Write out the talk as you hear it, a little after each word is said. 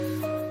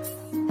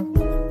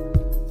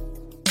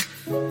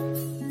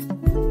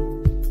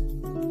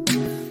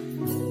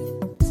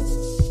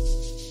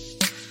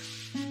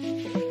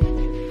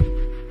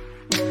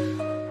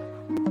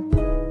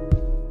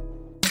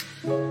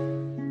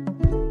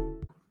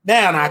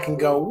Down I can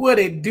go. What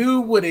it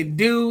do? What it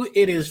do?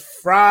 It is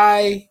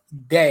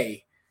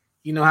Friday.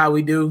 You know how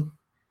we do.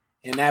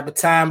 And at the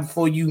time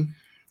before you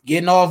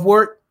getting off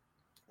work,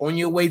 on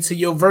your way to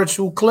your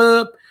virtual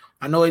club.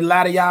 I know a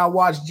lot of y'all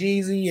watched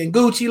Jeezy and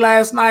Gucci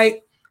last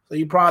night, so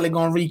you're probably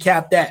gonna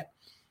recap that.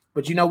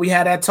 But you know, we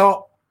had that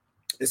talk.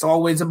 It's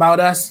always about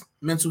us,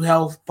 mental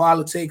health,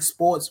 politics,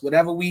 sports,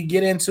 whatever we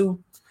get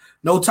into.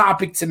 No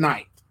topic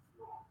tonight.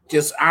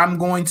 Just I'm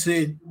going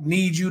to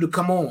need you to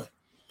come on.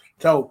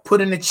 So put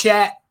in the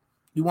chat.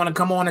 You want to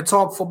come on and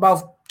talk for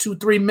about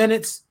 2-3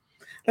 minutes?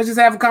 Let's just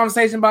have a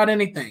conversation about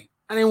anything.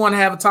 I didn't want to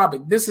have a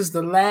topic. This is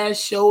the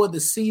last show of the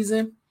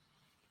season.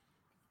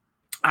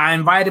 I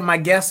invited my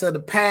guests of the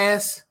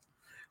past.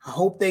 I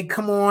hope they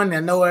come on. I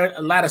know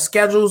a lot of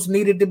schedules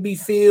needed to be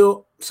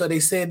filled, so they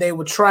said they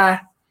would try.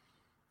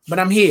 But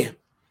I'm here.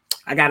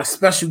 I got a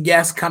special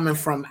guest coming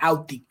from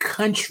out the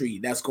country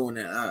that's going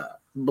to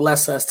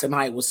bless us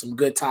tonight with some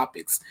good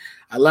topics.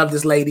 I love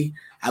this lady.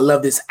 I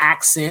love this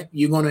accent.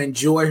 You're going to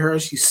enjoy her.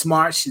 She's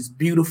smart. She's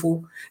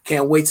beautiful.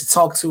 Can't wait to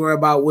talk to her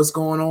about what's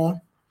going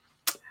on.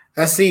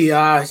 Let's see.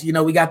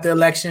 We got the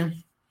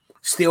election.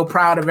 Still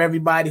proud of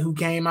everybody who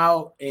came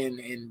out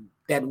and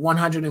that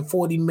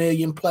 140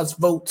 million plus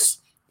votes.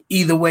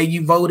 Either way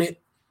you voted,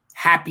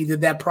 happy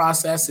that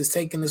process is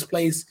taking its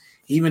place,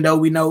 even though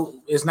we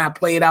know it's not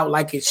played out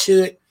like it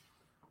should.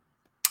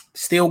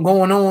 Still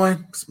going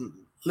on, some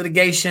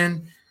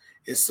litigation,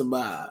 it's some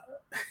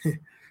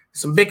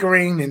some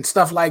bickering and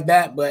stuff like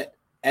that. But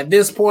at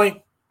this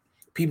point,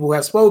 people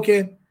have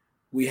spoken.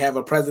 We have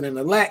a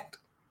president-elect.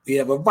 We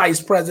have a vice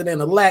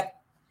president-elect.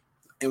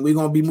 And we're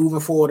going to be moving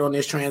forward on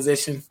this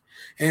transition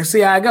and see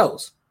how it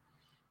goes.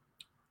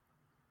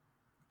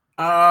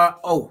 My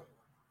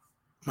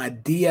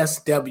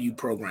DSW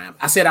program.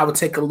 I said I would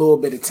take a little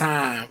bit of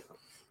time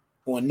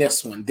on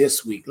this one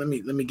this week. Let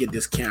me get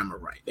this camera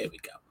right. There we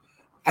go.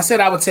 I said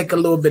I would take a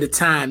little bit of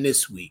time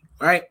this week,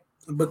 right?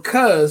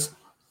 Because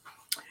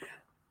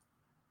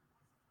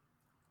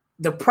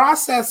the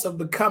process of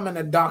becoming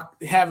a doctor,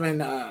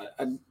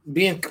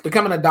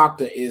 becoming a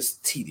doctor is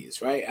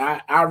tedious, right?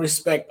 I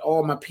respect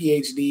all my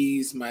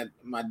PhDs,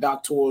 my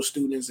doctoral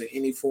students in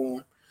any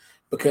form,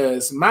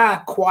 because my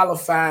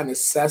qualifying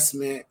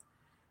assessment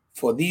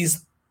for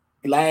these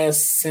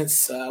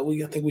since I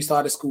think we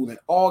started school in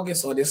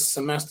August, or this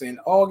semester in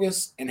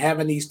August, and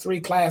having these 3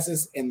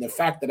 classes, and the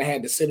fact that I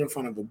had to sit in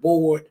front of a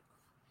board,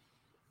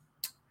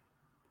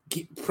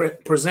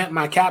 present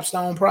my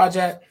capstone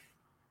project.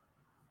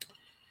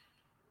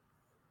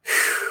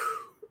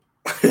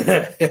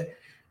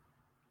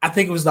 I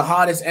think it was the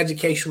hardest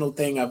educational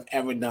thing I've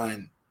ever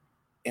done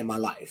in my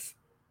life.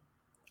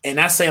 And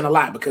that's saying a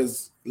lot,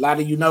 because a lot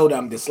of you know that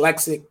I'm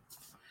dyslexic.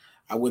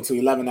 I went to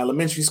 11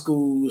 elementary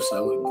schools.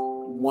 I went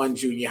 1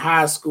 junior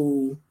high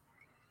school.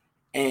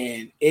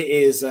 And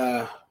it's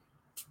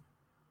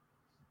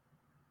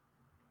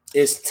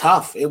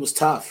tough. It was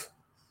tough.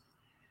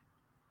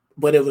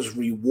 But it was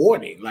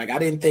rewarding. Like, I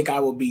didn't think I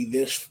would be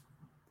this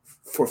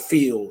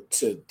fulfilled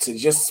to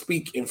just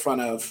speak in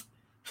front of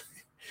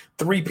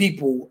 3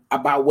 people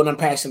about what I'm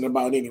passionate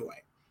about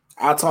anyway.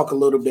 I'll talk a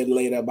little bit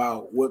later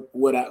about what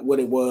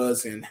it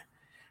was and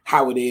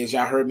how it is.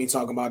 Y'all heard me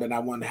talk about it. I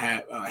want to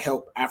have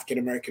help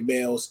African-American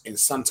males in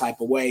some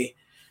type of way.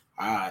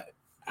 I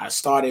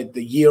started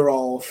the year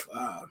off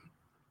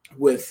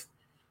with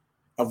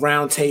a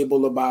round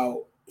table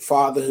about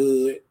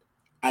fatherhood.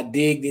 I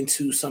digged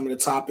into some of the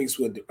topics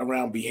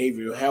around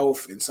behavioral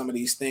health and some of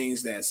these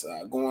things that's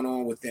going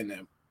on within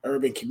the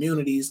urban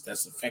communities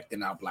that's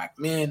affecting our Black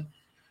men.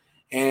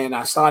 And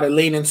I started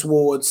leaning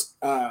towards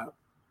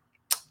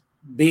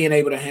being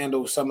able to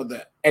handle some of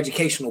the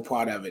educational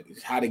part of it,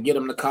 how to get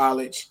them to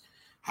college,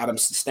 how to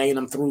sustain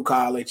them through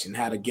college, and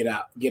how to get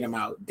them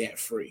out debt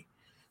free.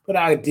 But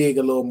I dig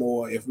a little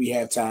more if we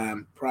have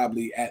time,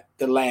 probably at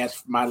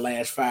my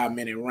last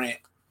 5-minute rant.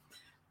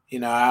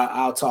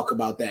 I'll talk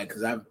about that,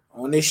 because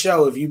on this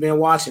show, if you've been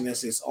watching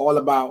this, it's all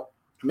about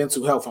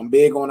mental health. I'm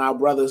big on our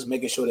brothers,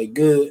 making sure they're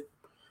good.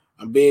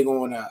 I'm big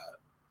on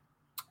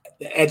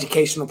the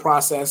educational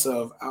process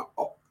of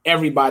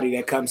everybody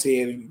that comes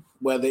here,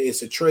 whether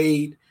it's a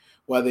trade,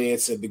 whether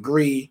it's a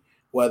degree,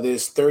 whether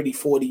it's 30,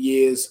 40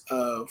 years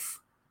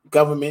of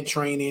government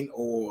training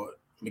or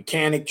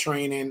mechanic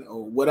training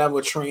or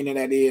whatever training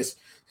that is,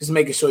 just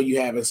making sure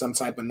you having some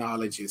type of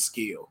knowledge and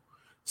skill.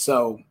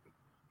 So,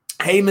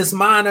 hey, Miss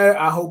Minor,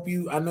 I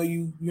know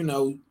you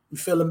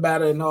feeling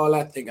better and all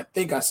that thing. I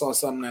think I saw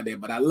something out there,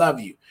 but I love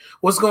you.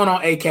 What's going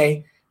on,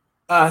 AK?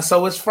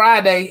 So it's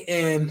Friday,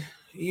 and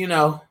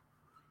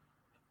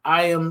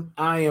I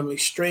am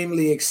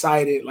extremely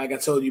excited, like I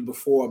told you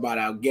before, about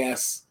our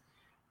guests.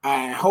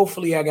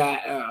 Hopefully I got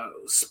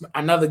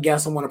another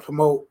guest I want to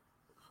promote,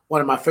 one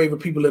of my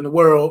favorite people in the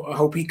world. I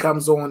hope he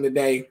comes on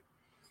today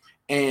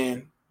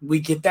and we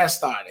get that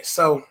started.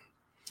 So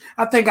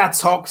I think I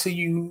talked to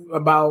you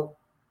about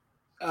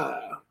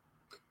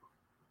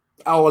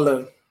all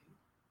the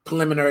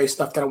preliminary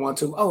stuff that I want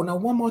to. Oh, no,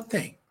 one more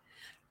thing.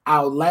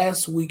 Our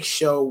last week's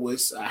show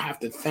was, I have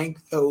to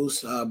thank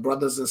those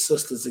brothers and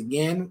sisters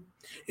again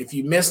If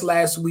you missed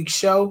last week's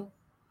show,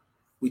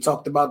 we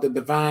talked about the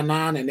Divine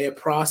Nine and their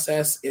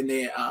process in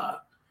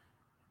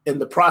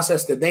the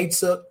process that they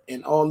took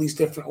in all these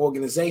different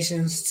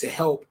organizations to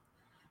help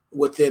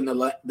within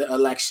the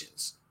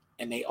elections.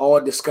 And they all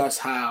discussed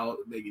how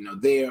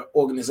their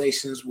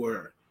organizations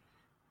were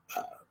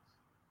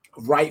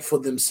right for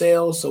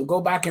themselves. So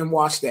go back and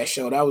watch that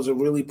show. That was a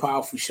really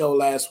powerful show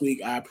last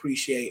week. I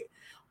appreciate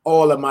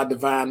all of my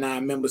Divine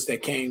Nine members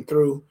that came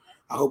through.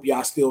 I hope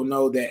y'all still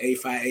know that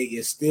 858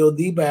 is still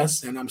the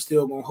best, and I'm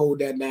still going to hold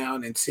that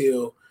down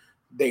until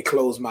they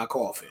close my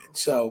coffin.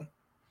 So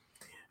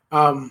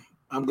I'm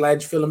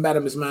glad you're feeling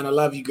better, Miss Man. I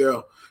love you,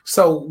 girl.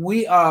 So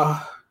we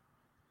are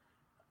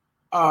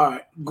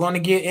going to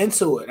get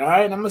into it, all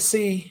right? I'm going to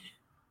see,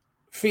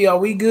 Fee, are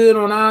we good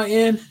on our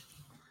end?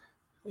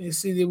 Let's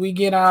see, did we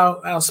get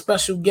our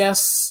special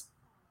guests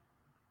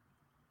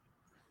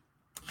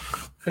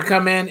to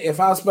come in? If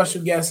our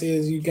special guest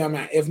is, you come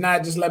out. If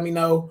not, just let me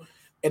know,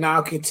 and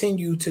I'll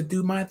continue to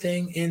do my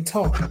thing and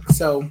talk.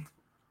 So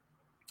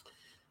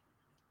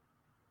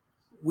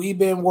we've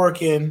been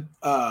working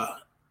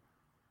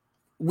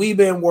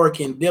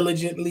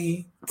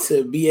diligently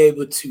to be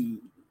able to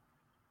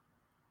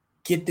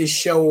get this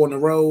show on the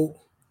road.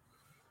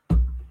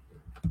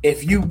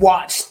 If you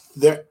watched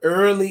the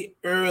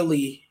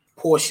early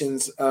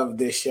portions of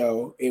this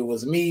show, it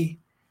was me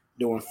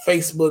doing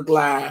Facebook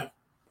Live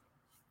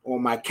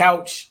on my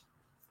couch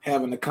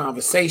having a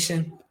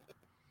conversation.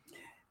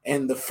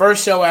 And the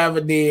first show I ever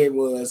did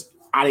was,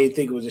 I didn't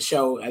think it was a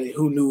show.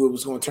 Who knew it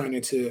was going to turn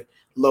into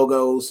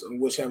logos on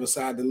whichever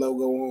side the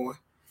logo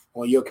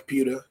on your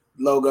computer.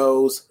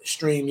 Logos,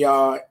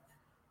 StreamYard,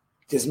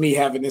 just me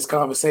having this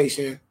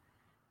conversation.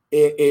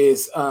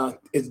 It's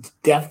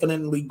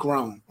definitely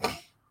grown.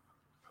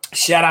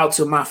 Shout out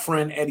to my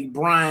friend Eddie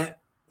Bryant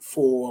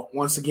for,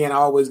 once again, I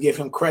always give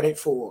him credit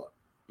for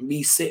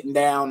me sitting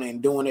down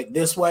and doing it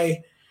this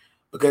way,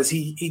 because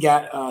he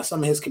got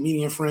some of his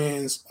comedian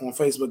friends on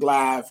Facebook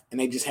Live, and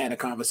they just had a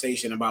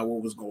conversation about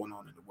what was going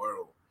on in the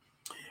world.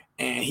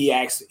 And he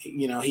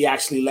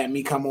actually let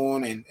me come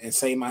on and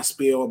say my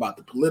spiel about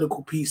the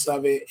political piece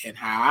of it and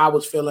how I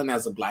was feeling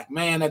as a Black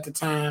man at the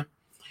time.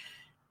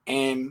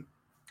 And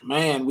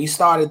man, we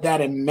started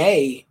that in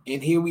May,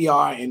 and here we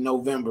are in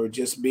November,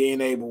 just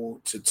being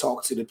able to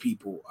talk to the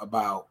people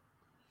about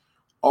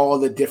all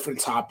the different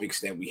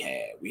topics that we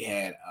had. We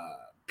had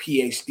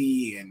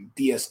PhD and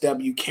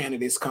DSW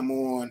candidates come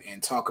on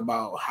and talk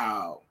about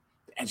how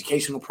the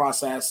educational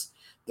process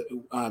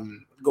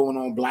going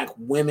on, Black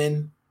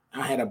women.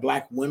 I had a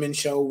Black women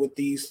show with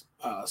these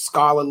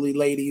scholarly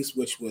ladies,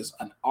 which was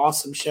an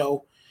awesome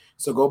show.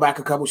 So go back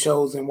a couple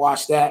shows and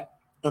watch that.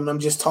 And I'm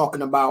just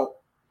talking about,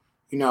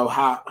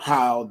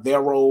 how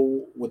their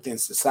role within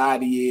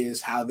society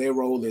is, how their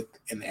role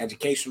in the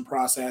education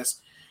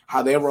process,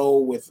 how their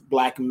role with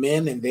Black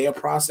men and their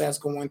process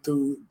going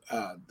through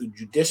the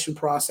judicial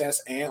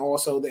process and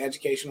also the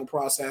educational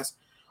process.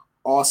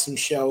 Awesome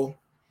show.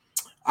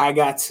 I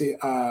got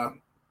to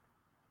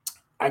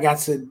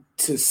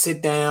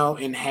sit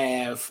down and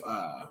have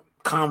a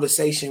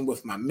conversation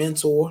with my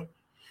mentor,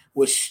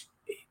 which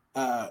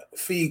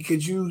Fee,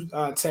 could you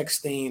text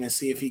Steen and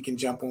see if he can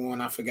jump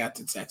on? I forgot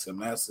to text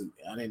him. I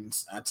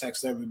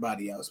text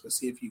everybody else, but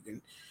see if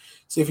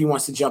he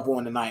wants to jump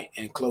on tonight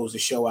and close the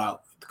show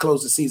out,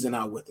 close the season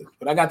out with it.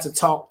 But I got to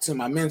talk to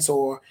my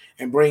mentor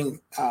and bring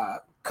a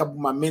couple of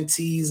my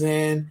mentees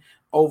in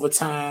over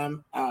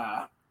time.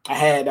 I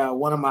had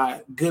one of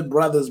my good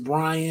brothers,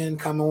 Brian,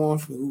 come on,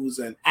 who's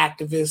an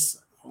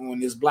activist on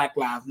this Black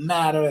Lives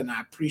Matter, and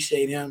I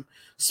appreciate him.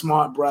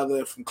 Smart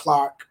brother from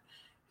Clark,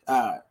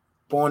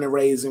 born and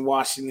raised in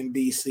Washington,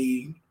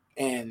 D.C.,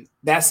 and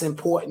that's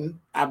important.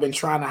 I've been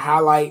trying to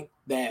highlight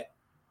that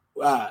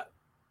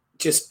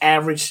just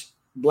average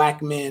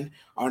Black men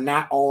are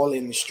not all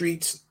in the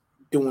streets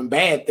doing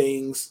bad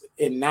things,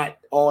 and not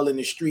all in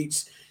the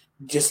streets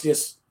just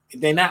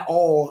they're not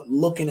all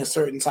looking a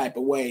certain type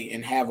of way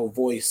and have a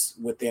voice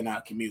within our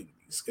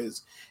communities.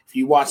 Because if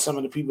you watch some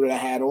of the people that I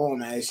had on,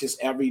 man, it's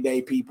just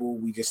everyday people.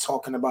 We just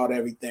talking about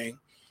everything,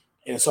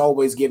 and it's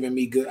always giving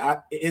me good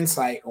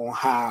insight on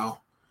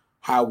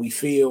how we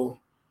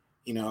feel,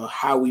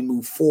 how we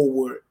move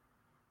forward,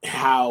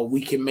 how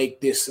we can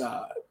make this,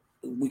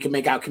 we can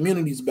make our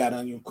communities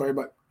better.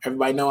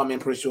 Everybody know I'm in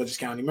Prince George's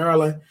County,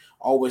 Maryland,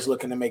 always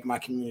looking to make my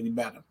community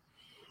better.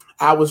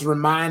 I was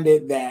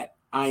reminded that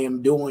I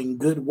am doing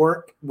good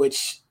work,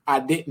 which I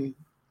didn't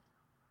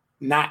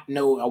not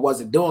know I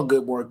wasn't doing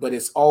good work, but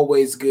it's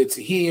always good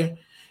to hear,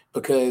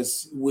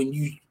 because when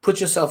you put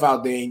yourself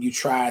out there and you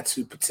try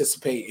to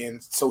participate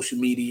in social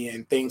media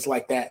and things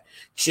like that,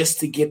 just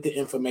to get the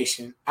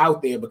information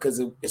out there,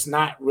 because it's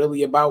not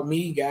really about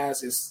me,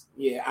 guys.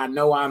 I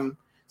know I'm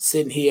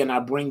sitting here and I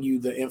bring you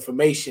the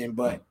information,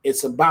 but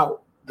it's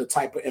about the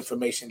type of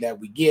information that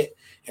we get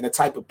and the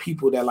type of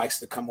people that likes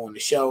to come on the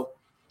show.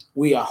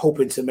 We are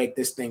hoping to make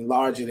this thing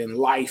larger than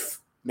life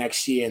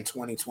next year in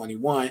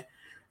 2021.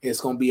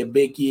 It's going to be a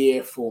big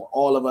year for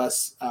all of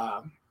us.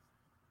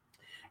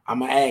 I'm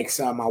going to ask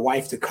my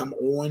wife to come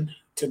on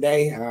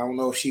today. I don't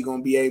know if she's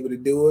gonna be able to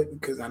do it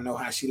because I know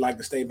how she like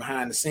to stay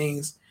behind the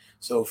scenes.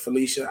 So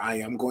Felicia, I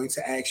am going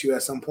to ask you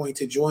at some point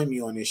to join me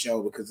on this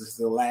show because this is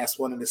the last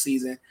one of the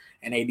season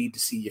and they need to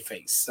see your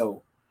face.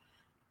 So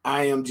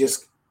I am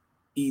just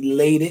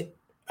elated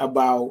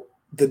about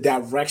the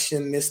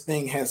direction this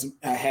thing has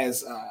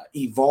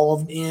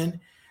evolved in.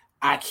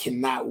 I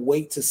cannot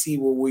wait to see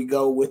where we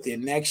go with it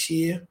next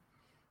year.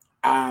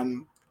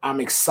 I'm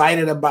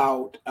excited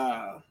about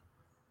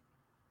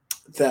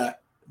the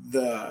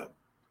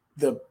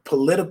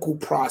political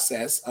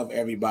process of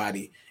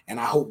everybody, and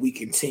I hope we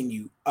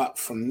continue up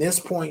from this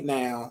point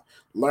now,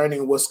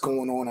 learning what's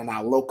going on in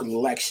our local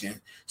election.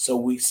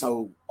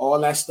 So all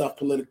that stuff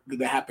politically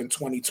that happened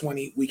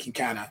 2020, we can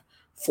kind of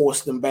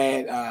force them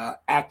bad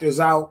actors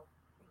out,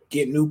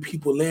 get new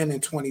people in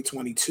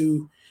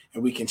 2022,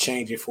 and we can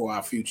change it for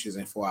our futures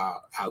and for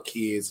our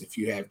kids, if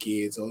you have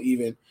kids, or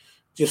even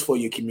just for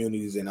your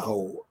communities in a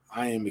whole.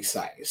 I am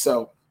excited.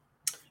 So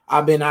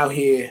I've been out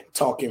here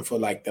talking for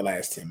like the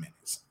last 10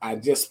 minutes.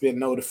 I've just been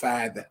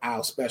notified that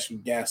our special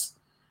guest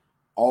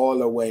all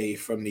the way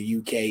from the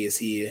UK is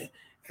here,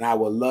 and I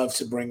would love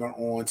to bring her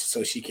on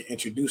so she can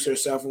introduce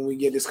herself when we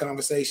get this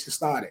conversation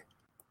started.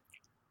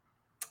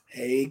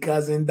 Hey,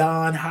 cousin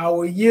Dawn,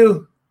 how are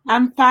you?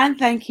 I'm fine,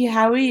 thank you.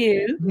 How are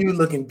you? You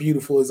looking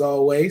beautiful as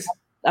always.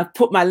 I've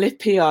put my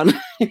lippy on.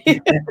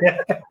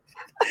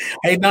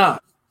 Hey, Dawn,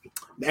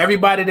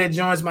 everybody that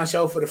joins my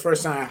show for the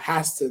first time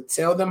has to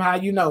tell them how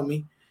you know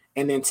me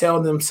and then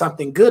tell them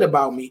something good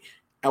about me,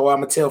 or I'm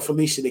going to tell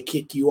Felicia to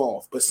kick you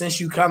off. But since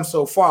you come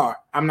so far,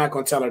 I'm not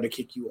going to tell her to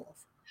kick you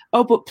off.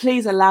 Oh, but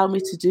please allow me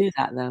to do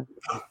that, though.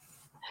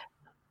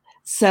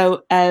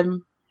 So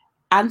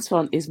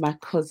Antoine is my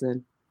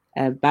cousin.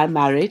 By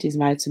married. He's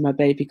married to my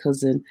baby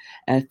cousin,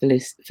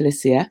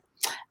 Felicia.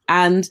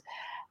 And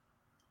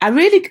I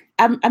mean,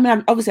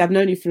 obviously I've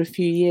known you for a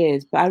few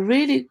years, but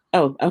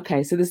so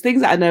there's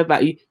things that I know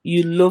about you.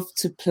 You love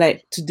to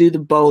do the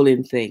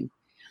bowling thing.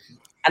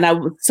 And I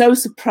was so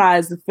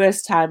surprised the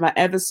first time I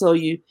ever saw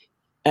you,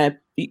 I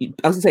was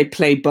going to say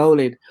play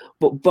bowling,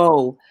 but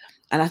bowl.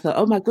 And I thought,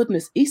 oh my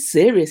goodness, he's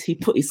serious. He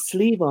put his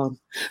sleeve on.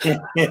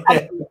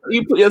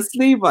 You put your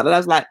sleeve on. And I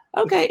was like,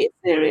 okay, he's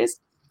serious.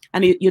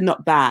 And you're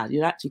not bad.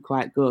 You're actually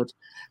quite good.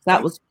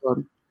 That was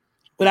fun.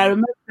 But I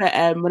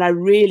remember when I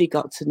really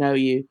got to know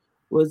you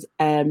was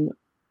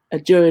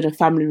during a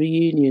family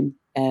reunion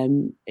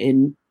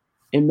in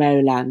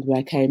Maryland where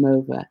I came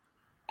over,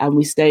 and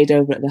we stayed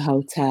over at the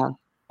hotel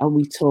and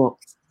we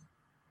talked.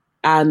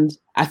 And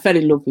I fell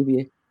in love with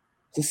you.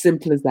 It's as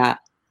simple as that.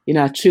 You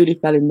know, I truly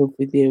fell in love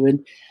with you.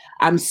 And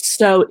I'm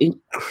so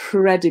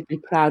incredibly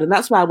proud. And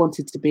that's why I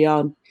wanted to be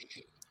on.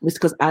 Was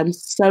because I'm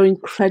so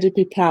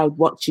incredibly proud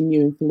watching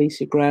you and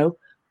Felicia grow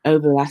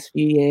over the last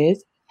few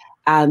years,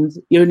 and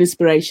you're an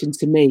inspiration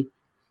to me,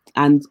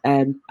 and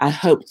I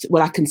hope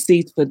I can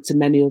see to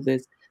many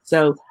others.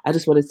 So I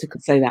just wanted to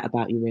say that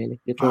about you. Really,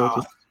 you're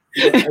gorgeous.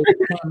 You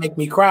can't make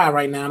me cry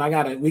right now,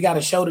 and we got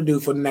a show to do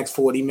for the next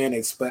 40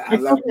 minutes. But I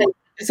love you.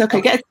 It's okay.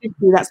 Get a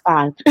tissue. That's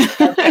fine.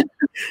 I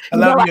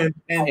love you,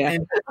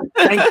 and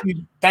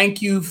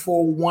thank you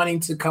for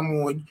wanting to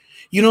come on.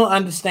 You don't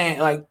understand,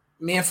 like.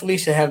 Me and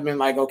Felicia have been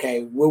like,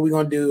 okay, what are we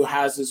going to do?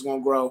 How's this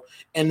going to grow?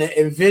 And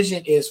the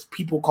envision is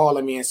people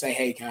calling me and say,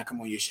 hey, can I come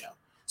on your show?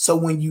 So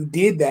when you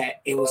did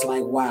that, it was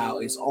like, wow,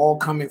 it's all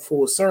coming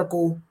full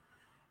circle.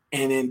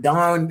 And then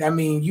Dawn, I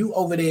mean, you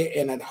over there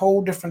in a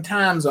whole different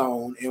time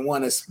zone and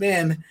want to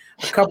spend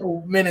a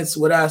couple minutes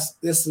with us.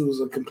 This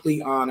was a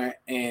complete honor.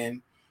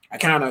 And I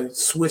kind of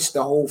switched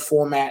the whole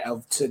format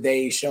of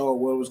today's show,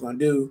 what I was going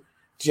to do,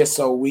 just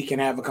so we can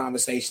have a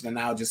conversation, and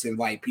I'll just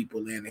invite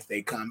people in. If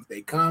they come,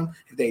 they come.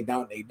 If they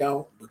don't, they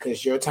don't,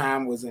 because your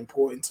time was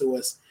important to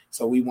us.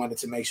 So we wanted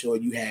to make sure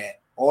you had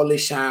all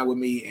this shine with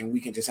me, and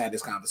we can just have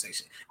this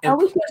conversation. And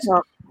plus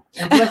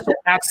your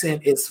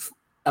accent is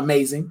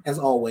amazing, as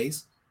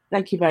always.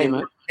 Thank you very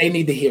much. They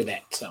need to hear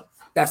that. So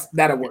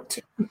that'll work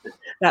too.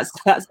 That's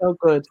so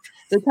good.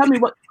 So tell me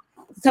what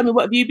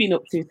have you been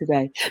up to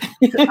today?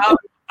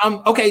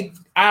 Okay.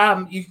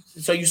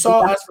 So you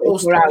saw us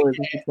post.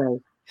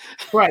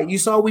 Right. You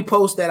saw we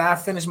post that I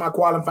finished my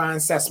qualifying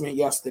assessment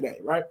yesterday,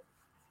 right?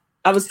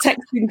 I was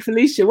texting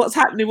Felicia, what's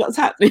happening?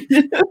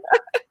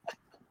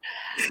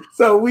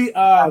 So so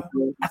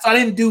I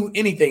didn't do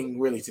anything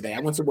really today. I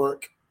went to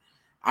work.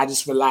 I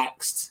just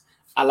relaxed.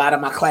 A lot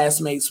of my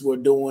classmates were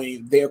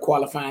doing their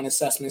qualifying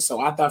assessment.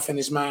 So after I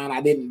finished mine,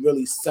 I didn't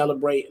really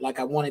celebrate like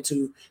I wanted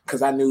to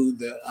because I knew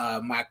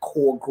my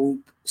core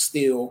group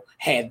still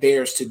had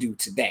theirs to do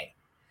today.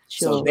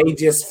 Sure. So they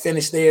just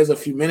finished theirs a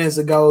few minutes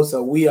ago.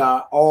 So we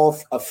are all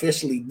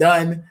officially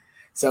done.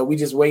 So we're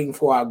just waiting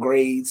for our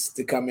grades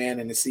to come in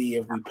and to see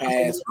if we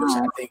pass, which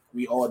I think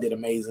we all did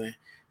amazing.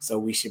 So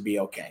we should be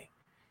okay.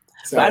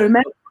 So but I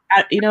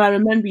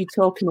remember you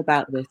talking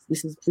about this.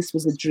 This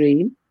was a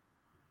dream.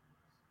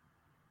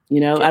 You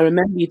know, I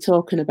remember you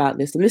talking about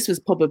this, and this was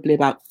probably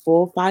about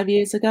 4 or 5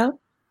 years ago.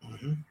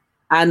 Mm-hmm.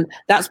 And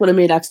that's what I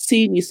mean. I've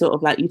seen you sort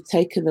of like you've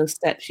taken those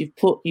steps. You've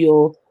put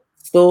your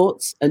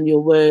thoughts and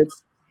your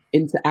words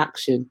into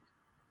action.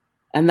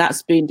 And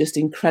that's been just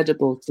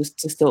incredible, just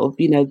to sort of,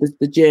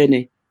 the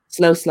journey,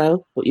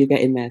 slow, but you're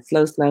getting there,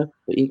 slow,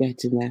 but you're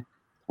getting there.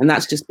 And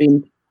that's just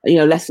been,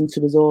 lesson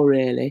to us all,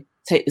 really.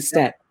 Take the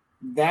step.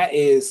 That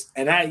is,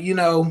 and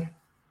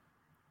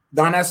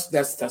Don,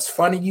 that's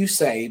funny you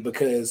say,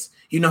 because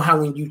you know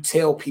how when you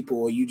tell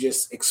people or you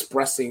just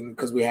expressing,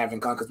 because we had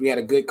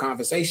a good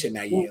conversation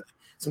that year.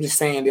 So I'm just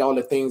saying all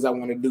the things I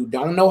want to do.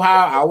 Don't know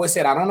how. I always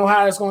said I don't know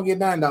how it's gonna get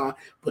done, Don,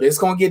 but it's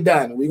gonna get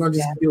done. We're gonna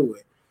just do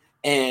it.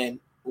 And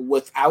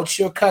without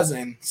your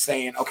cousin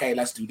saying, okay,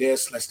 let's do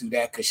this, let's do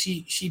that, because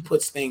she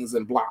puts things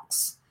in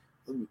blocks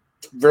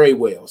very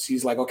well.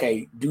 She's like,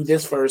 okay, do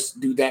this first,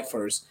 do that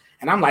first.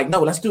 And I'm like,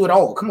 no, let's do it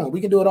all. Come on,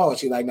 we can do it all. And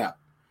she's like, no.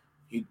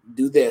 You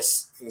do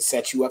this and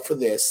set you up for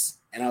this.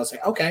 And I was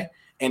like, okay.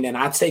 And then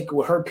I take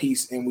with her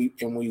piece and we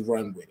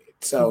run with it.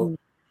 So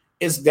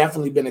it's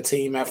definitely been a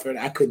team effort.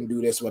 I couldn't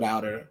do this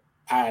without her.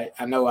 I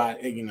know I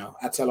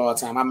tell all the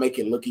time, I make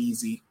it look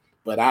easy,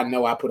 but I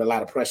know I put a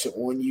lot of pressure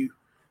on you.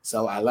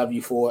 So I love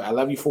you for it. I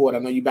love you for it. I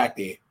know you back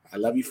there. I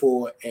love you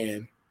for it.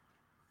 And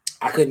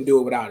I couldn't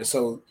do it without it.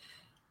 So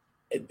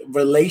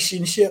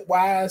relationship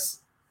wise,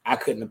 I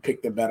couldn't have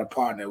picked a better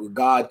partner.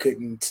 God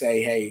couldn't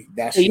say, hey,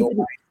 that's your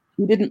wife.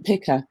 You didn't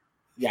pick her.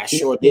 Yeah, I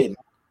sure didn't.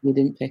 You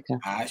didn't pick her.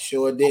 I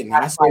sure didn't.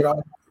 I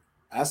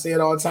say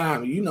it all the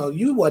time.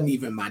 You wasn't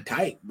even my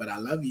type, but I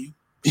love you.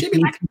 She be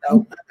like,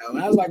 no.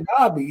 I was like,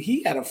 God,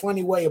 he had a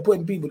funny way of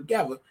putting people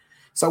together.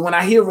 So when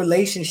I hear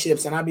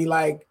relationships and I'd be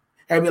like,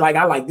 I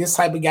like this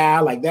type of guy,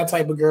 I like that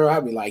type of girl,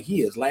 I'd be like,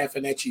 he is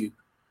laughing at you.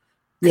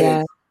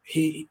 Yeah.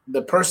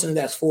 The person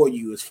that's for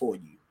you is for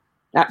you.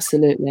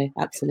 Absolutely.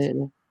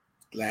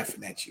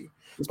 Laughing at you.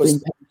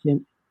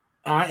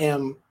 I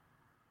am.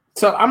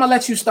 So I'm gonna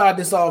let you start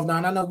this off,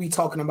 Don. I know we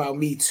talking about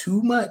me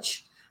too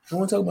much. I don't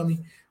want to talk about me,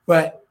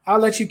 but I'll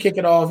let you kick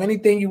it off.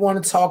 Anything you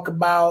want to talk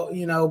about,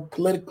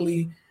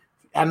 politically.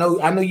 I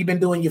know you've been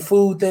doing your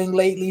food thing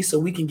lately, so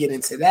we can get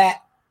into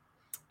that.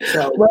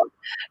 So,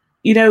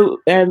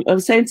 I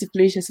was saying to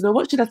Felicia, I said, "Well,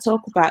 what should I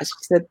talk about?" She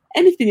said,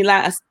 "Anything you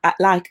like."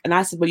 And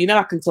I said, "Well,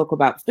 I can talk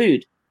about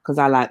food because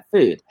I like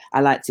food.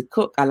 I like to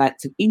cook. I like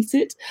to eat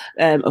it,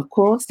 of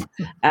course.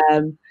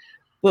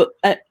 But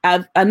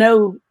I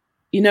know."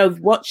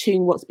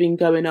 Watching what's been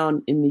going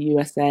on in the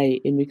USA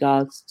in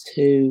regards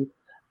to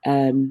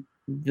the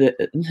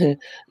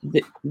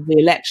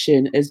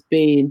election has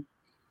been.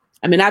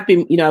 I mean, I've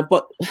been, I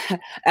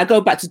go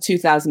back to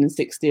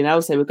 2016. I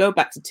would say we'll go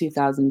back to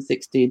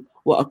 2016.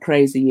 What a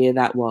crazy year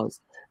that was.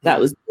 That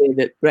was the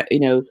year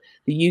that,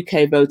 the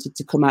UK voted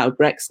to come out of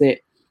Brexit,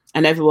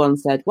 and everyone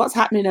said, "What's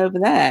happening over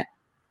there?"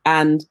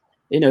 And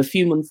a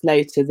few months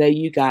later, there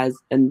you guys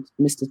and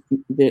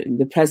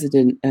the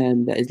president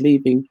that is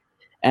leaving.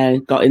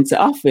 Got into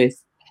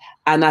office,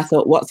 and I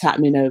thought, what's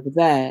happening over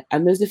there?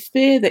 And there's a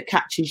fear that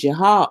catches your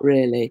heart,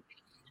 really.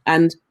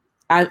 And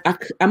I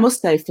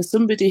must say, for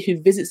somebody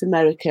who visits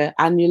America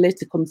annually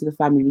to come to the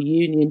family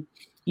reunion,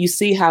 you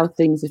see how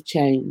things have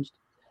changed.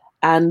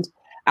 And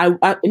I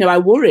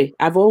worry.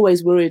 I've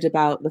always worried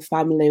about the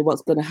family,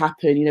 what's going to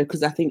happen,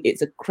 because I think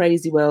it's a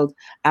crazy world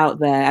out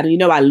there.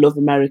 And I love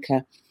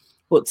America,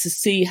 but to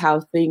see how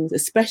things,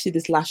 especially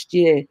this last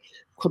year,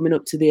 coming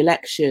up to the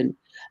election,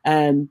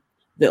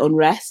 the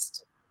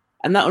unrest,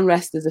 and that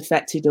unrest has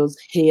affected us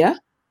here.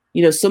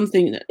 And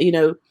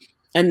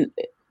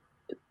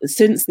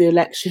since the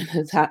election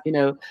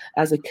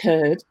has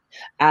occurred,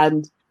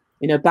 and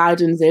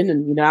Biden's in,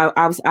 and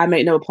I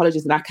make no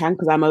apologies that I can,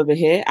 because I'm over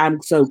here.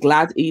 I'm so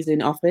glad he's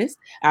in office.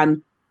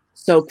 I'm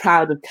so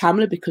proud of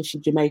Kamala because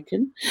she's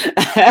Jamaican.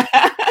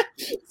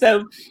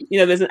 So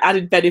there's an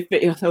added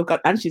benefit. Oh God,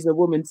 and she's a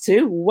woman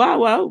too.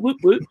 Wow, whoop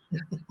whoop.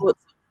 But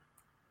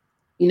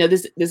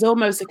there's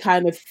almost a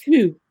kind of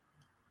phew.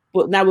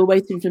 But now we're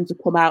waiting for him to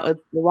come out of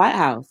the White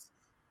House,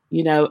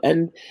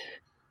 and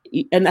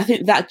I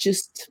think that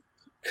just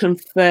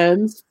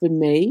confirms for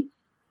me.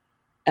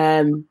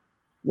 I'm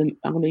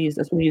going to use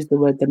the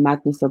word the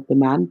madness of the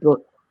man,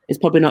 but it's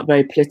probably not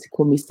very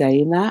political me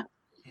saying that.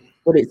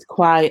 But it's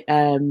quite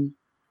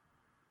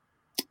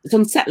it's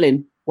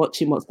unsettling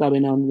watching what's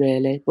going on,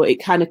 really. But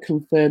it kind of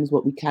confirms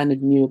what we kind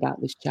of knew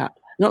about this chap.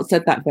 Not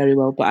said that very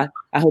well, but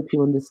I hope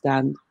you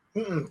understand.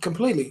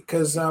 Completely,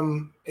 because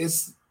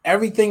it's.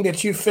 Everything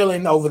that you're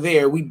feeling over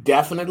there, we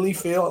definitely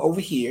feel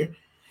over here.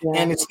 Yeah.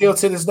 And it's still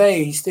to this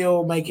day, he's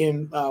still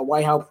making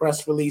White House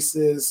press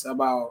releases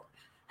about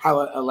how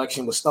an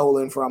election was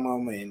stolen from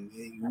him,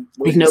 and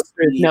with no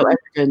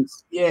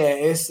evidence. Yeah,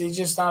 it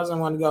just doesn't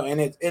want to go,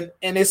 and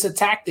it's a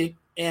tactic.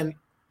 And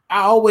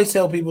I always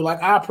tell people,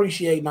 like, I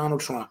appreciate Donald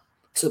Trump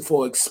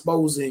for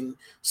exposing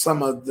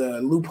some of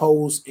the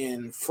loopholes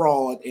and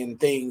fraud and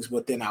things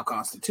within our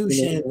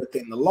Constitution,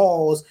 within the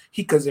laws.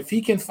 Because if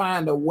he can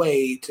find a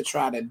way to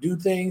try to do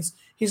things,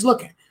 he's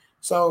looking.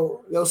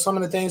 So those some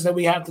of the things that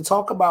we have to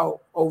talk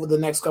about over the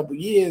next couple of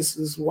years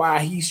is why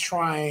he's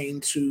trying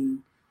to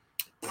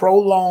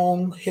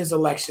prolong his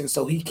election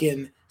so he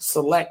can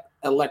select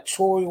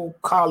electoral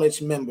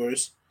college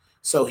members,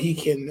 so he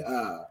can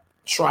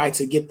try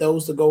to get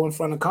those to go in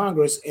front of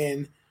Congress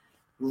and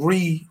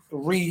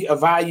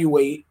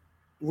reevaluate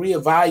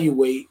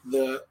reevaluate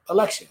the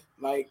election.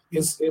 Like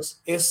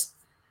it's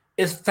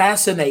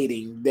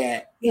fascinating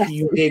that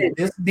you dig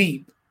this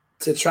deep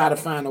to try to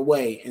find a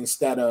way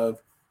instead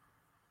of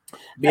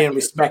being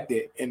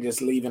respected and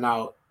just leaving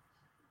out.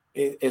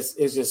 It's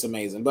just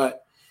amazing.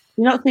 But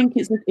you don't think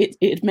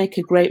it'd make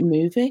a great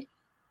movie?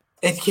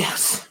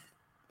 Yes.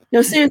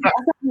 No, seriously,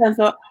 I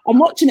thought I'm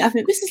watching it. I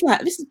think this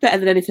is better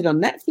than anything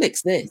on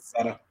Netflix. This,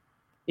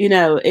 you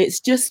know, it's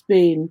just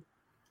been,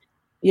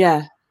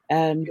 yeah.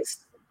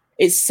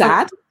 It's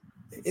sad.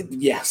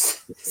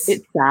 Yes,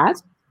 it's sad.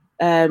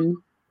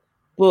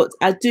 But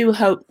I do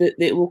hope that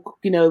it will,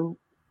 you know,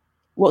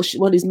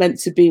 what is meant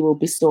to be will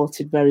be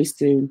sorted very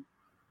soon.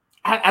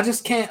 I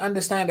just can't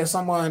understand that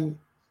someone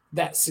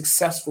that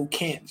successful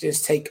can't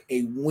just take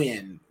a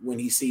win when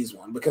he sees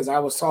one. Because I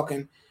was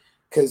talking,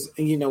 because,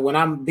 you know, when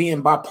I'm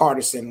being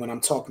bipartisan, when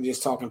I'm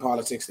talking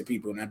politics to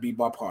people, and I be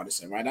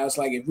bipartisan, right? I was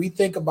like, if we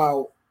think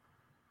about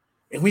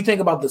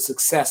the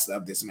success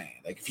of this man,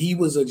 like if he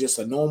was just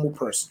a normal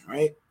person,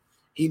 right?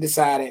 He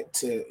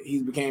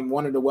became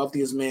one of the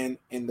wealthiest men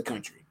in the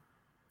country,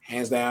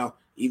 hands down.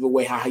 Either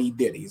way, how he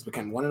did it, he's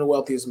become one of the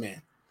wealthiest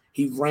men.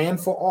 He ran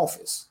for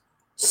office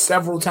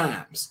several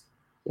times.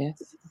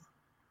 Yes.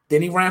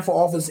 Then he ran for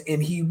office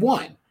and he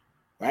won,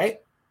 right?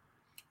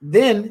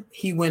 Then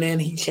he went in,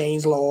 he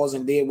changed laws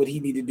and did what he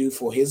needed to do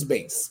for his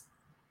base.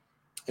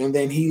 And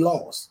then he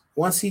lost.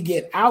 Once he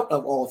get out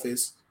of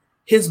office,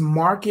 his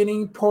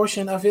marketing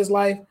portion of his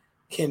life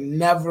can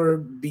never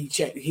be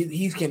checked.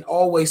 He can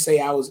always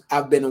say,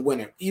 I've been a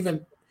winner.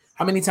 Even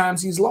how many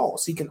times he's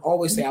lost, he can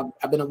always say,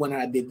 I've been a winner.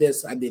 I did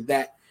this, I did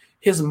that.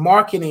 His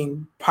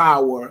marketing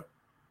power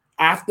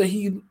after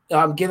he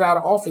get out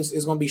of office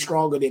is going to be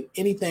stronger than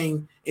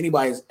anything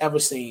anybody has ever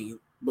seen,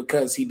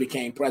 because he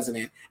became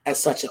president at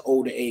such an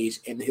older age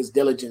and his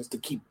diligence to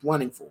keep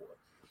running for it.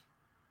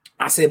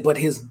 I said, but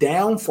his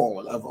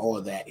downfall of all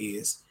of that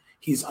is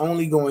he's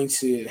only going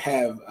to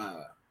have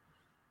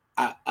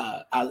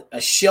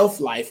a shelf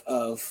life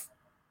of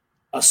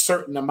a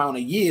certain amount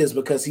of years,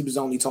 because he was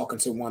only talking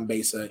to one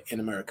base in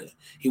America.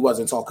 He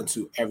wasn't talking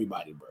to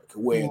everybody in America,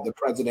 where the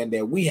president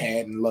that we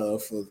had and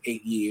loved for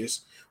 8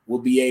 years will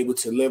be able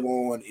to live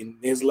on, and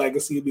his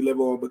legacy will be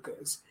live on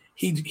because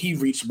he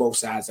reached both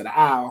sides of the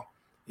aisle.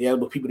 Yeah,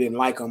 but people didn't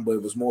like him, but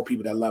it was more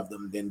people that loved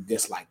him than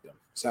disliked him.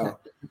 So,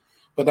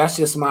 but that's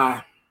just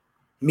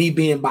me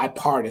being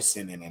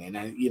bipartisan in it.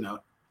 And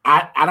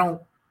I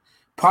don't,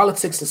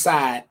 politics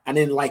aside, I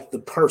didn't like the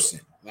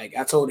person. Like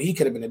I told him, he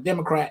could have been a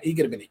Democrat, he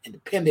could have been an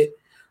independent.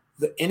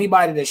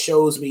 Anybody that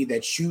shows me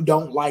that you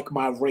don't like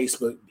my race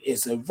but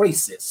is a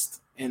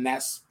racist, and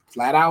that's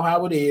flat out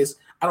how it is.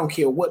 I don't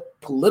care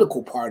what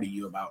political party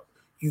you're about.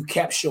 You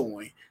kept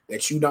showing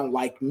that you don't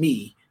like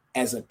me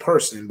as a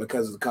person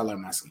because of the color of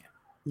my skin.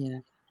 Yeah,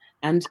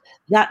 and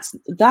that's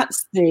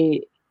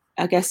the,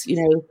 I guess, you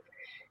know,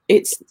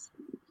 you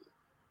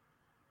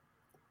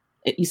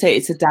say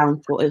it's a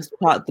downfall. It's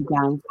part of the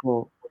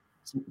downfall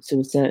to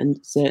a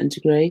certain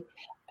degree,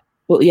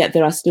 but yet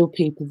there are still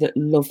people that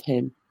love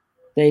him.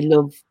 They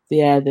love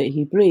the air that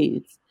he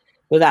breathes.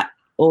 But that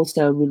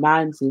also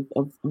reminds me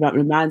of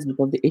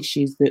the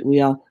issues that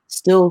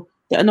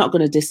that are not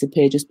going to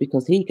disappear just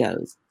because he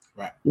goes.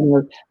 Right.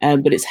 You know,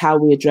 but it's how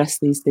we address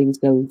these things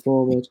going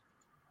forward.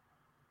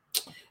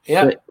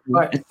 Yeah,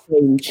 but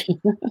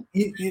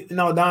you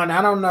know, Don,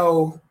 I don't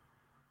know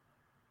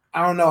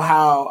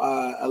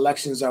how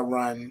elections are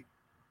run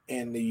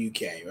in the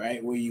UK,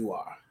 right? Where you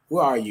are.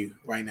 Where are you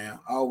right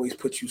now? I always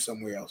put you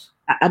somewhere else.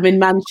 I'm in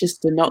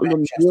Manchester, not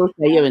London. You always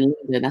say you're in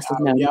London. I said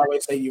no. You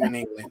always say you're in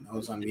England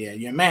or something. Yeah,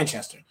 you're in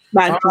Manchester.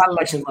 So a lot of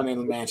elections run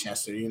in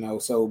Manchester, you know.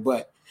 So,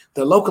 but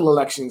the local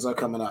elections are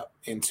coming up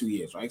in 2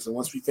 years, right? So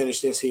once we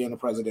finish this here in the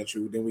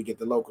presidential, then we get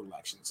the local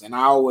elections. And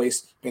I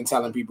always been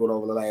telling people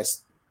over the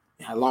last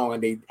how long,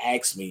 and they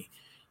ask me,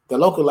 the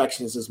local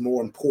elections is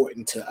more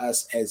important to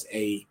us as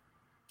a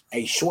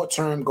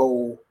short-term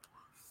goal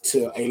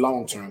to a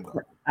long-term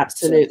goal.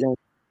 Absolutely. So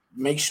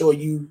make sure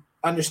you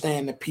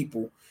understand the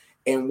people.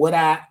 And what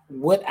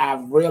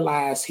I've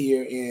realized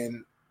here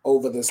in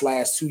over this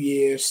last 2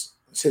 years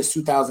since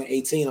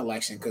 2018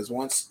 election, because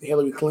once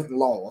Hillary Clinton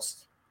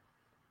lost,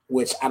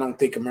 which I don't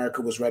think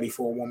America was ready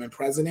for a woman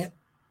president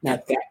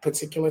at that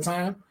particular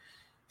time.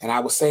 And I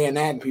was saying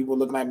that, and people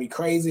looking at me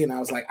crazy. And I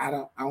was like, I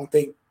don't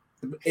think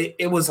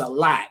it was a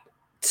lot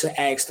to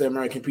ask the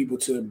American people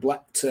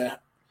to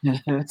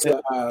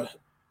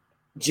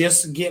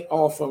just get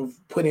off of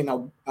putting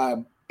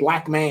a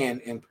black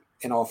man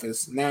in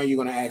office. Now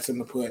you're going to ask him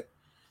to put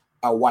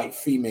a white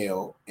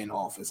female in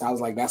office. I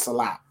was like, that's a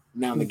lot.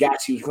 Now the guy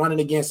she was running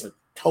against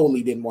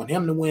totally didn't want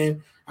him to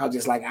win. I was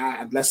just like,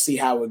 let's see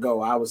how it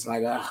go. I was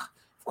like, of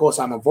course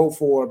I'm gonna vote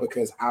for her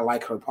because I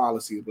like her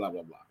policies, blah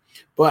blah blah.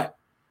 But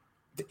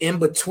in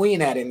between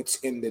that,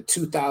 in the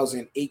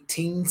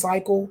 2018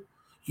 cycle,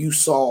 you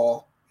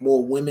saw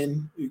more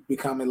women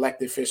become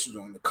elected officials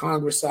on the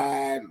Congress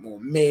side, more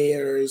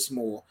mayors,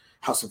 more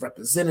House of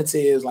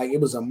Representatives. Like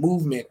it was a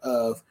movement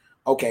of,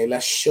 okay,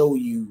 let's show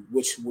you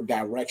which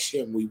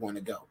direction we want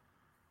to go.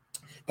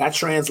 that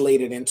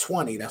translated in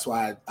 20. That's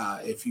why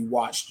if you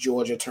watch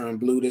Georgia turn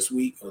blue this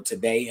week or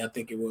today, I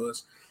think it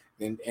was,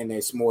 and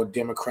it's more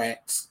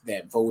Democrats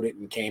that voted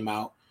and came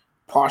out,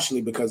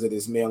 partially because of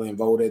this mail-in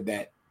voter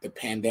that the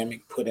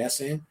pandemic put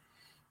us in.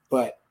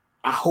 But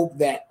I hope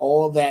that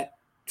all that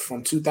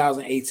from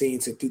 2018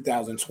 to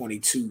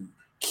 2022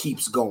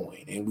 keeps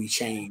going and we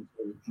change.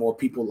 More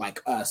people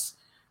like us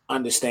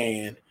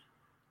understand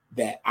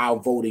that our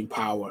voting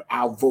power,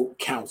 our vote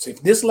counts.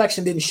 If this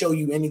election didn't show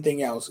you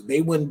anything else,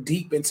 they went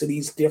deep into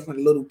these different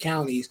little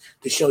counties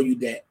to show you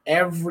that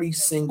every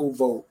single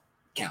vote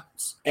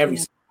counts. Every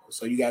single vote.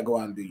 So you got to go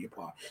out and do your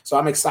part. So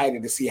I'm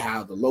excited to see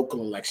how the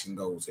local election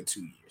goes in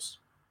 2 years.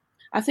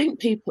 I think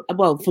people,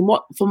 well, from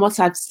what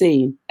I've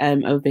seen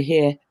over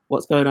here,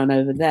 what's going on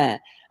over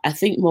there, I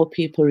think more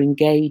people are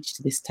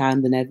engaged this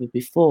time than ever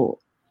before.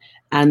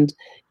 And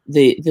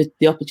the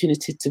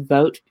opportunity to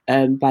vote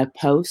by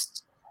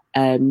post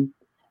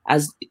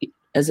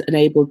has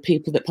enabled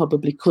people that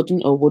probably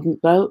couldn't or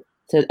wouldn't vote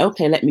said,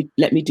 okay,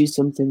 let me do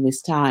something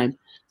this time.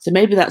 So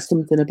maybe that's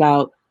something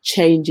about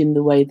changing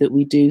the way that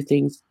we do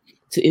things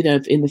to,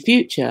 in the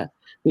future,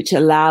 which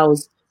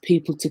allows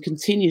people to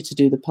continue to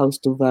do the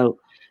postal vote.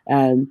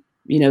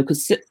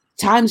 Because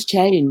times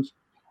change.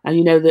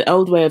 And, the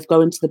old way of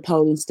going to the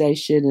polling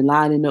station and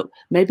lining up,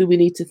 maybe we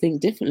need to think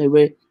differently.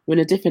 We're in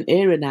a different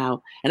era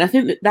now. And I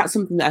think that's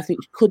something that I think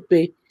could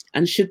be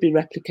and should be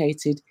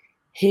replicated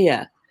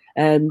here.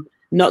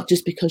 Not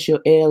just because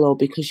you're ill or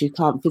because you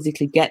can't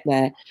physically get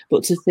there,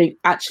 but to think,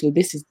 actually,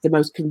 this is the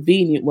most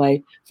convenient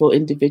way for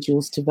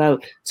individuals to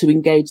vote, to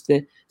engage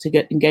the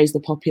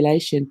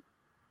population.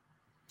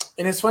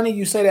 And it's funny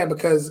you say that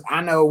because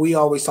I know we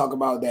always talk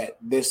about that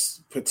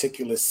this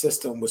particular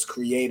system was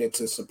created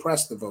to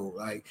suppress the vote.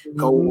 Like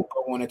go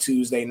on a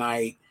Tuesday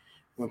night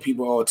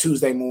or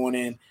Tuesday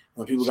morning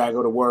when people got to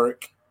go to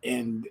work,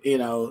 and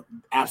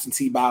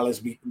absentee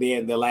ballots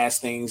they're the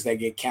last things that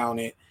get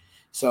counted.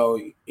 So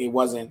it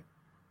wasn't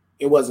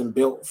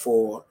built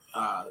for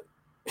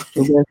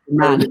the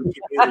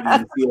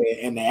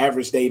and the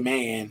average day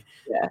man.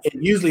 Yeah. It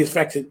usually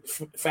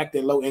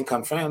affected low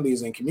income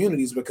families and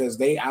communities because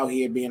they out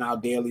here being our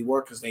daily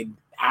workers, they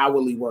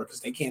hourly workers.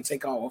 They can't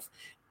take off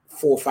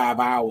 4 or 5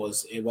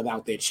 hours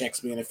without their checks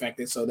being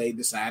affected, so they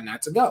decide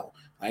not to go.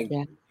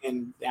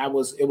 And it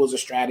was a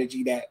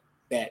strategy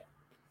that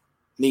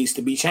needs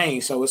to be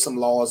changed. So it's some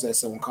laws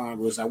that's on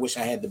Congress. I wish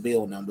I had the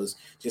bill numbers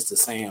just to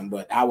say them,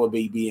 but I would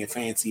be being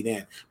fancy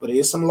then. But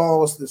there's some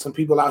laws that some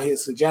people out here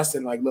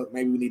suggesting, like, look,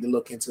 maybe we need to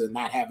look into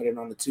not having it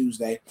on a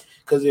Tuesday,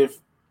 because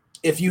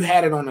if you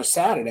had it on a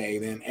Saturday,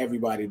 then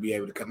everybody would be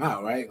able to come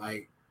out, right?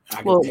 Like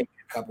I could take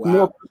a couple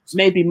hours.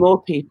 Maybe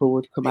more people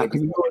would come out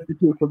because more the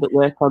people that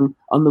work on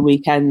the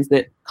weekends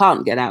that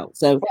can't get out.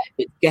 So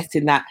it's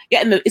getting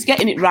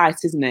it right,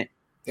 isn't it?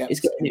 Yep. It's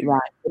getting it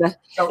right.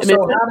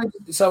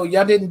 So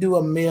y'all didn't do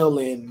a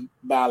mail-in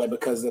ballot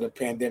because of the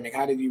pandemic.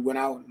 How did you went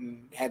out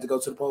and had to go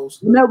to the polls?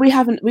 No, we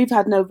haven't. We've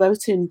had no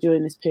voting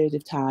during this period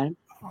of time.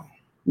 Oh.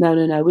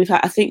 No. We've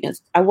had.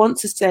 I want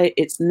to say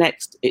it's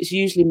next. It's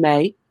usually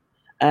May.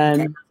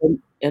 I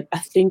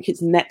think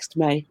it's next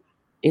May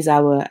is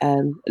our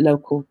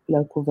local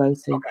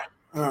voting. Okay.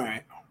 All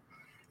right.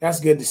 That's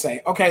good to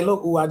say. Okay.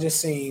 Look, I just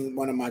seen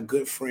one of my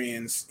good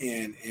friends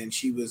and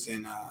she was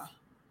in.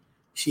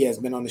 She has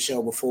been on the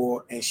show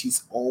before, and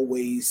she's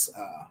always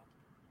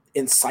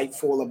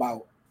insightful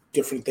about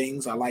different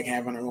things. I like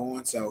having her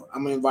on, so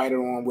I'm gonna invite her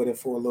on with it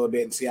for a little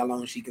bit and see how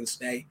long she can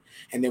stay,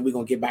 and then we're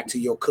gonna get back to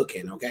your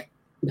cooking, okay?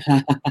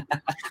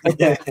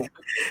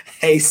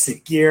 Hey,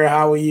 Sakira,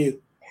 how are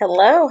you?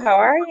 Hello, how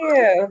are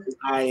you?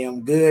 I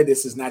am good.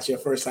 This is not your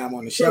first time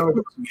on the show.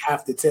 You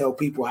have to tell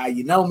people how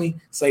you know me.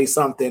 Say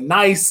something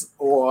nice,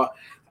 or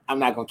I'm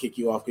not gonna kick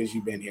you off because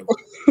you've been here.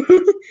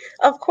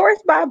 Of course,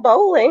 by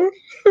bowling.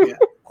 Yeah,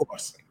 of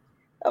course.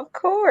 Of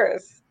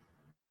course.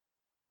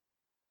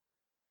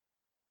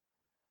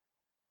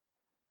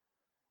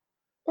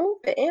 Oh,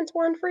 did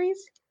Antoine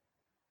freeze?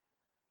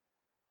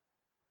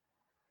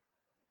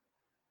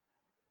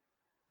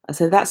 I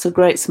said that's a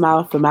great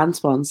smile from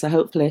Antoine. So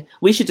hopefully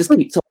we should just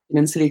keep talking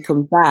until he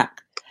comes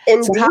back.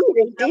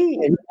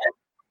 Indeed.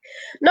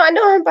 No, I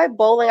know him by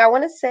bowling. I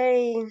want to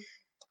say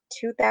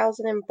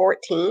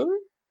 2014.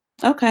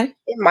 Okay.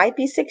 It might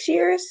be 6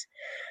 years.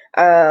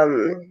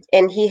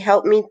 And he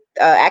helped me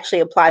actually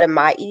apply to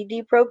my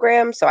ED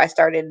program. So I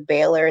started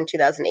Baylor in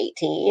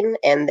 2018.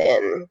 And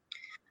then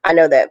I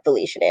know that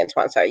Felicia and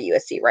Antoine started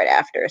USC right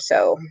after.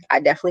 So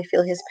I definitely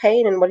feel his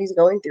pain and what he's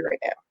going through right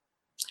now.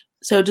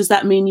 So does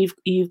that mean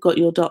you've got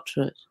your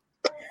doctorate?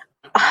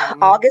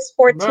 August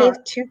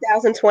 14th,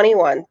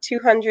 2021.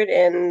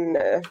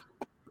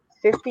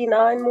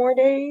 259 more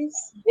days.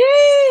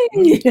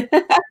 Yay!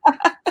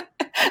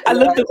 I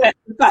love the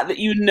fact that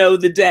you know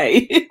the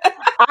day.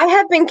 I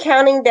have been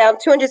counting down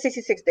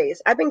 266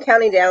 days. I've been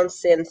counting down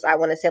since I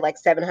want to say like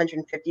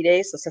 750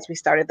 days. So since we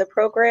started the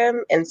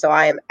program. And so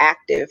I am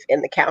active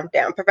in the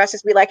countdown.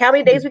 Professors be like, how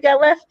many days we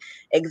got left?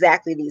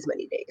 Exactly these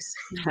many days.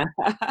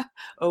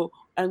 Oh,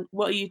 and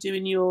what are you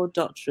doing your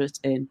doctorate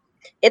in?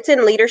 It's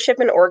in leadership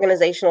and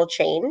organizational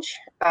change.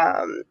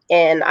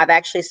 And I've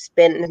actually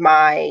spent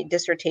my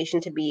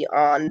dissertation to be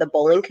on the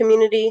bowling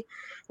community,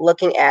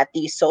 looking at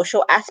the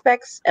social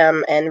aspects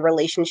and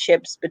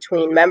relationships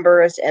between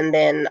members and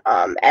then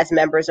as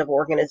members of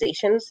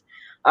organizations.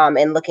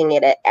 And looking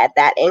at it at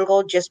that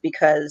angle, just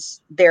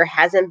because there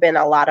hasn't been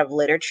a lot of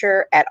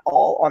literature at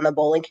all on the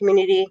bowling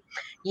community.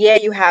 Yeah,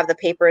 you have the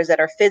papers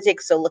that are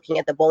physics, so looking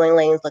at the bowling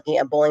lanes, looking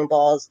at bowling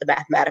balls, the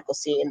mathematical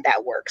scene,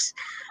 that works.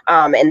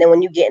 And then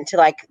when you get into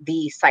like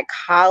the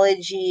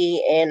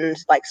psychology and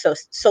like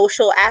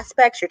social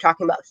aspects, you're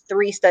talking about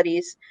 3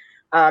 studies.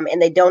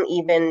 And they don't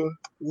even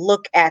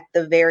look at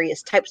the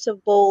various types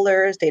of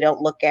bowlers. They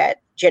don't look at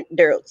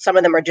gender. Some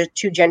of them are just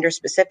too gender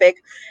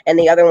specific, and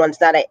the other one's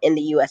not in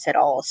the U.S. at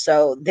all.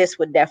 So this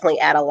would definitely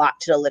add a lot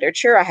to the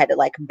literature. I had to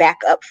like back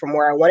up from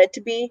where I wanted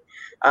to be,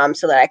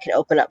 so that I can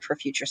open up for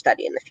future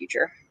study in the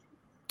future.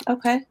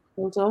 Okay,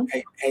 hold on.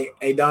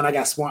 Hey, Don, I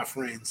got smart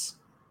friends.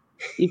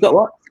 You got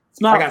what?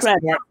 I got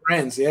smart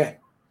friends, yeah.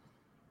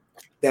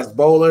 That's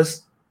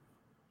bowlers.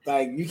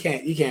 Like you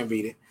can't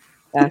beat it.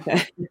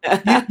 Okay.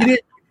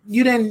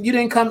 you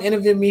didn't come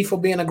interview me for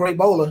being a great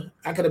bowler.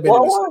 I could have been.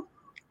 Well,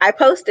 I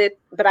posted,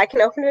 but I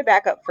can open it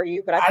back up for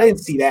you. But I didn't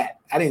see that.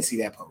 I didn't see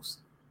that post.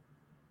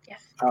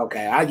 Yes.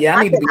 Okay. I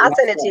need to be. I'll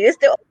send it to you. It's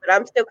still open.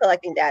 I'm still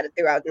collecting data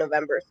throughout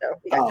November, so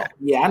we got time.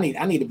 Yeah. I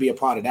need to be a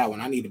part of that one.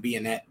 I need to be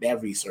in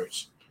that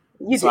research.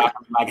 You so do. I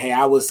can be like, hey,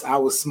 I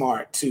was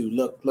smart too.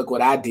 Look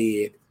what I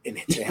did and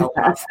to help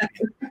my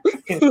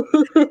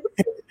friend.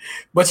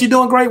 But you're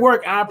doing great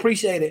work. I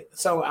appreciate it.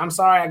 So I'm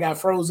sorry I got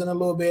frozen a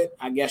little bit.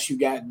 I guess you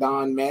got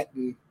Don met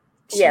and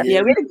yeah.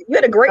 You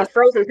had a great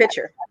frozen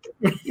picture.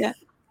 Yeah,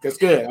 that's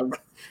good.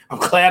 I'm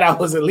glad I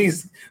was at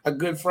least a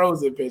good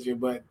frozen picture.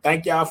 But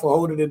thank y'all for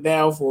holding it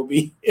down for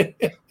me.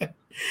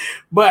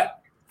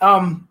 But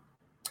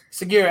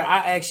Sagira,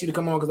 I asked you to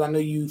come on because I know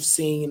you've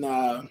seen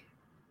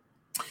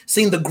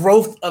the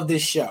growth of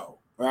this show,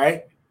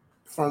 right?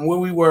 From where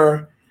we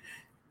were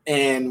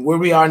and where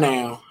we are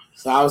now.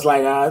 So I was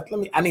like,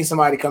 I need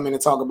somebody to come in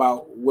and talk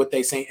about what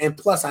they say. And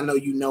plus, I know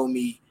you know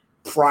me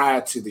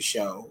prior to the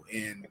show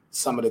and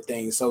some of the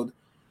things. So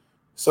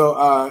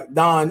Don,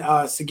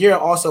 Sagira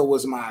also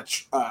was my,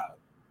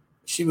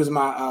 she was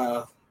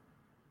my,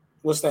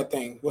 what's that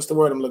thing? What's the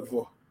word I'm looking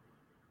for?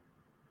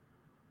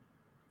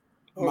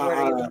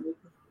 My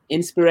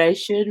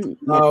inspiration?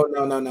 No.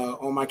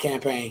 On my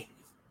campaign.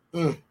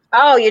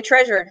 Oh, your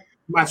treasurer.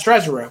 My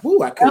treasurer.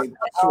 Ooh, I couldn't.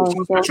 She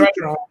was my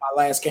treasurer on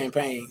my last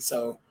campaign.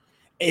 So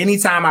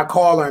anytime I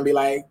call her and be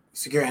like,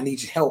 Sagira, I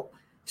need your help.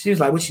 She was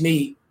like, what you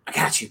need? I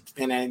got you.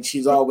 And then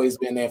she's always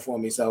been there for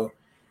me. So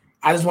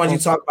I just want you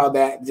to talk about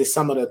that, just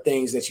some of the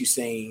things that you've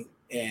seen.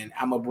 And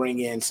I'm going to bring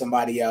in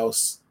somebody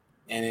else.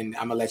 And then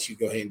I'm going to let you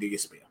go ahead and do your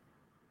spiel.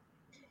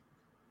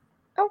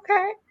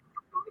 Okay.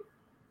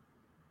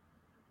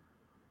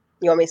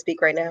 You want me to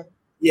speak right now?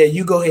 Yeah,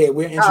 you go ahead.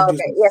 We're introducing.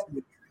 Okay. Yeah.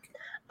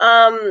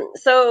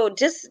 So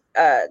just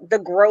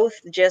the growth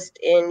just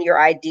in your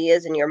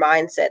ideas and your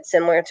mindset,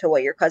 similar to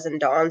what your cousin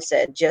Dawn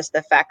said, just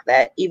the fact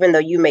that even though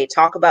you may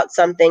talk about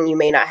something, you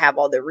may not have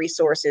all the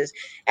resources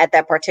at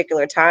that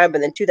particular time.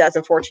 But in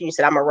 2014, you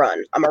said, I'm a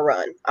run.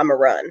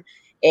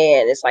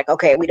 And it's like,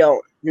 okay,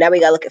 now we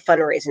got to look at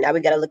fundraising. Now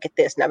we got to look at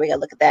this. Now we got to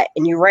look at that.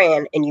 And you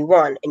ran and you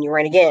won and you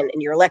ran again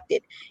and you're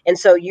elected. And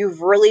so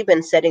you've really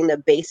been setting the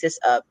basis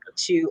up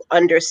to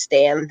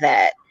understand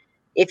that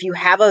if you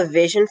have a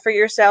vision for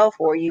yourself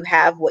or you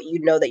have what you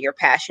know that your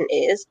passion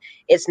is,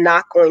 it's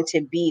not going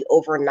to be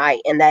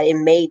overnight, and that it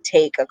may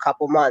take a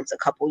couple months, a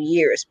couple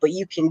years, but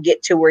you can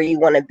get to where you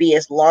want to be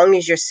as long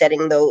as you're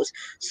setting those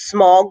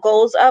small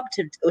goals up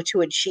to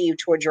achieve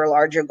towards your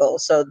larger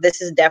goals. So this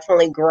has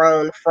definitely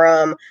grown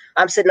from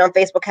I'm sitting on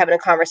Facebook having a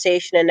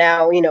conversation, and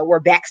now, we're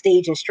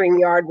backstage in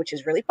StreamYard, which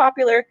is really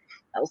popular.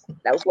 That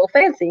was a little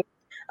fancy.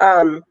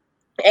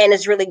 And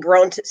it's really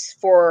grown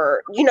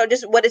for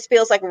just what it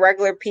feels like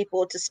regular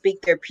people to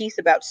speak their piece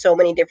about so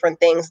many different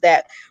things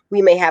that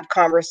we may have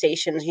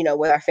conversations,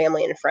 with our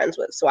family and friends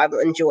with. So I've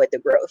enjoyed the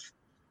growth.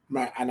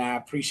 Right. And I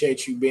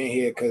appreciate you being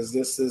here because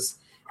this is,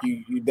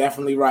 you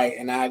definitely right.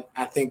 And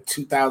I think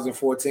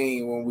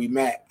 2014, when we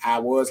met, I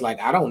was like,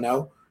 I don't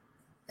know.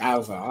 I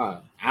was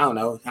like, I don't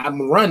know. I'm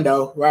a run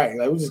though. Right.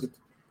 Like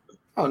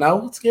I don't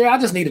know. It's scary. I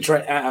just need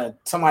to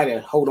somebody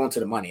to hold on to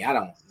the money. I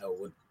don't know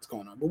what's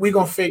going on, but we're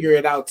going to figure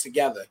it out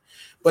together.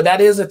 But that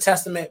is a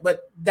testament,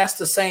 but that's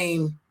the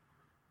same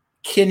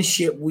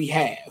kinship we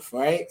have,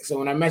 right? So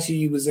when I met you,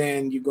 you was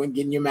you're going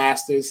getting your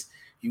master's.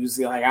 You was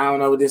like, I don't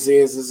know what this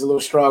is. It's a little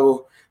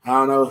struggle. I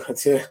don't know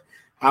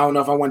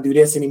if I want to do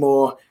this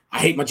anymore. I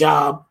hate my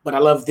job, but I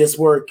love this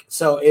work.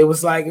 So it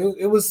was like,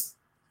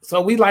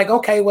 so we like,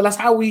 okay, well, that's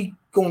how we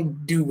going to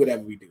do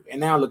whatever we do.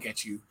 And now look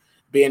at you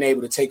being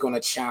able to take on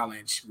a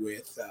challenge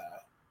with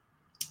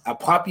a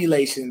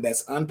population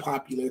that's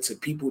unpopular to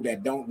people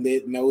that don't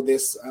know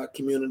this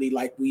community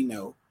like we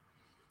know.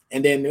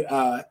 And then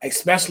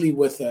especially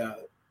with, I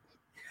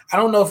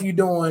don't know if you're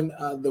doing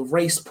the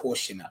race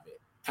portion of it.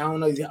 I don't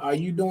know. Are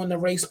you doing the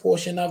race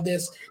portion of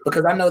this?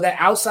 Because I know that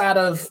outside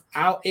of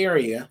our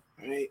area,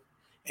 right,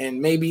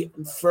 and maybe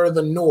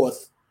further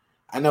north,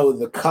 I know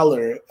the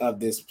color of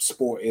this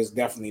sport is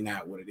definitely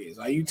not what it is.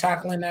 Are you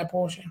tackling that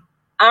portion?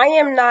 I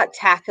am not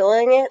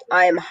tackling it.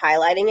 I am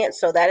highlighting it.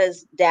 So that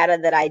is data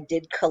that I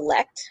did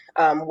collect.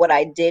 What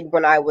I did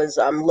when I was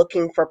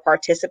looking for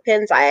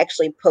participants, I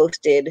actually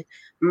posted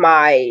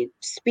my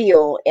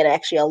spiel in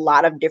actually a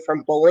lot of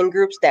different bowling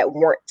groups that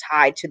weren't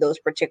tied to those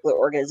particular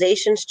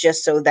organizations,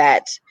 just so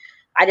that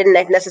I didn't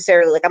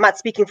necessarily, like, I'm not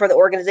speaking for the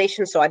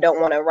organization, so I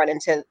don't want to run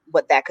into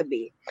what that could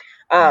be.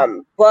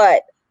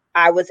 But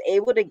I was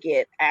able to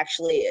get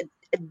actually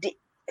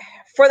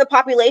for the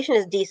population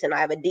is decent. I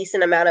have a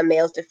decent amount of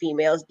males to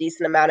females,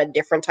 decent amount of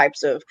different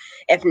types of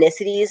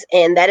ethnicities.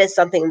 And that is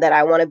something that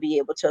I want to be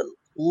able to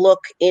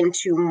look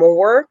into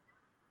more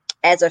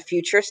as a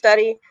future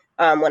study,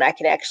 when I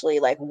can actually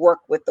like work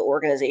with the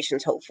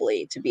organizations,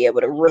 hopefully, to be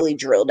able to really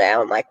drill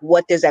down, like,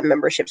 what does that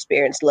membership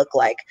experience look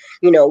like?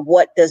 You know,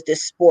 what does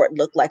this sport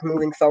look like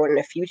moving forward in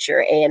the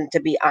future? And to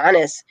be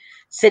honest,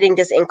 sitting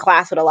just in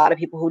class with a lot of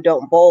people who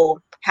don't bowl,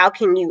 how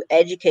can you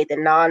educate the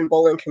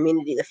non-bowling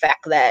community the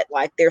fact that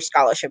like their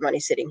scholarship money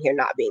sitting here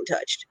not being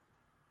touched?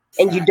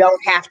 And you don't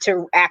have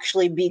to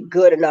actually be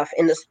good enough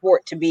in the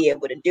sport to be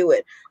able to do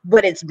it,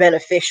 but it's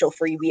beneficial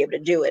for you to be able to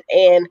do it.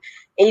 And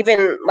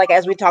even like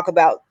as we talk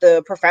about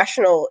the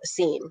professional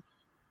scene,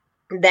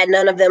 that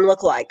none of them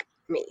look like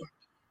me.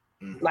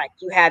 Like,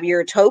 you have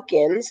your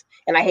tokens,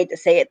 and I hate to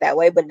say it that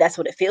way, but that's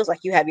what it feels like.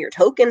 You have your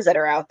tokens that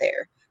are out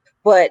there,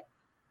 but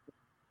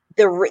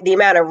the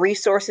amount of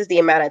resources, the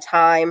amount of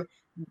time,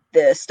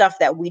 the stuff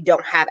that we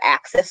don't have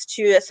access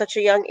to at such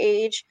a young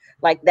age,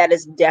 like, that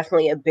is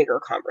definitely a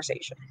bigger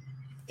conversation.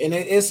 And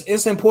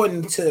it's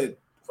important to,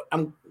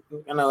 I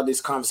know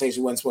this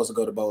conversation wasn't supposed to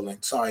go to bowling.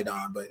 Sorry,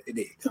 Don, but it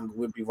did.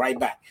 We'll be right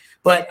back.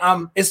 But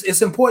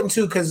it's important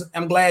too, because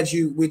I'm glad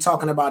we're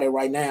talking about it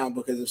right now,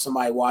 because if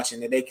somebody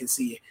watching it, they can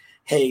see it.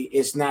 Hey,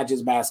 it's not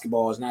just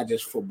basketball, it's not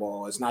just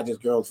football, it's not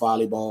just girls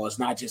volleyball, it's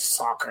not just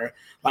soccer.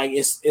 Like,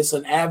 it's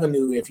an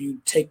avenue if you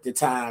take the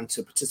time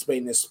to participate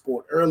in this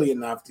sport early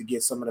enough to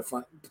get some of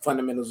the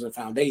fundamentals and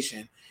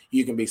foundation,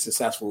 you can be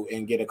successful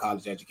and get a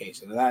college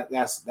education.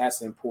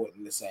 That's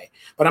important to say.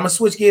 But I'm gonna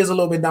switch gears a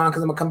little bit, Don,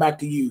 because I'm gonna come back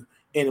to you.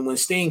 And when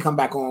Steen come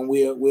back on,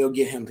 we'll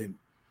get him to.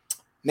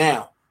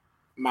 Now,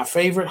 my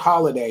favorite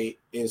holiday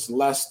is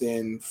less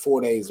than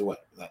 4 days away.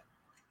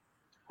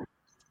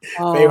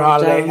 Favorite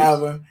holiday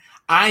ever.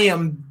 I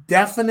am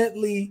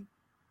definitely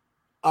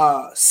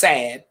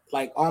sad,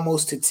 like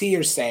almost to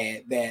tears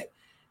sad, that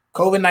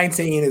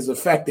COVID-19 is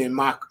affecting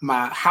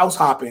my house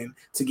hopping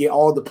to get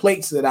all the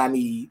plates that I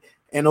need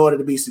in order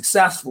to be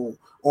successful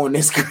on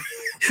this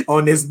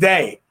on this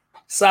day.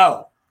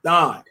 So,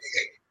 Don,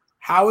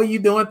 how are you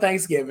doing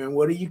Thanksgiving?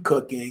 What are you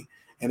cooking?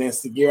 And then,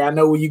 Sagira, I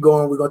know where you're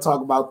going. We're going to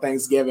talk about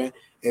Thanksgiving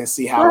and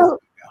see how it's going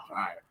to go.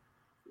 All right.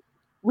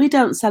 We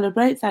don't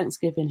celebrate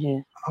Thanksgiving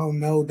here. Oh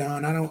no,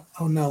 Don! I don't.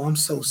 Oh no, I'm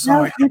so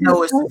sorry. I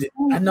know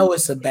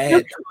it's a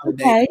bad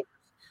holiday, okay.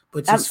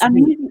 But just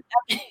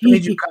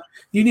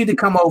you need to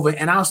come over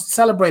and I'll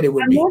celebrate it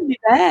with me. I'm normally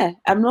there.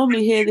 I'm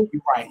normally here.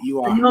 You're right.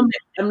 You are. I'm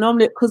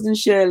normally at Cousin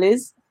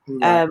Shirley's.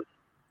 Right.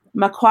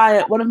 My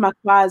choir, one of my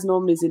choirs,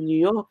 normally is in New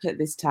York at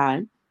this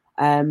time,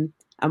 and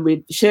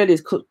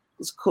Shirley's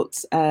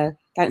cooked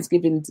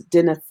Thanksgiving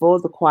dinner for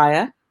the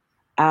choir,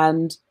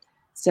 and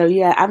so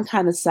yeah, I'm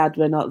kind of sad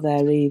we're not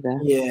there either.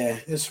 Yeah,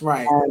 that's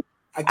right.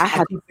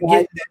 I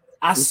forget that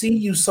I see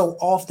you so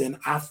often.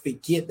 I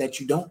forget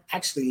that you don't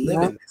actually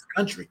live in this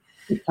country.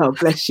 Oh,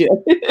 bless you.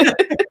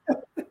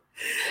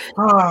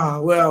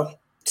 Well,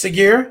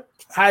 Sagira,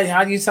 how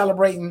are you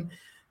celebrating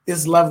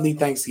this lovely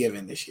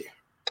Thanksgiving this year?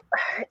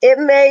 It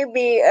may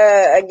be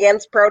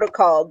against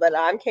protocol, but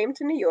I came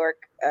to New York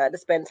to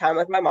spend time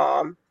with my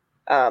mom.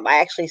 I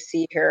actually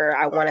see her,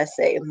 I want to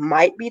say,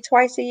 might be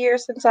twice a year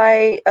since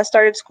I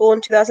started school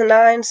in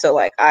 2009. So,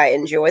 like, I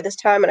enjoy this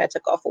time, and I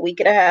took off a week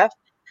and a half.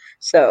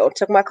 So,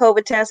 took my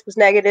COVID test, was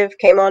negative,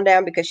 came on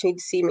down because she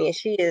needs to see me. And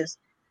she is,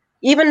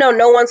 even though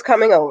no one's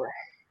coming over,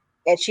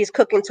 and she's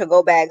cooking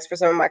to-go bags for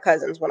some of my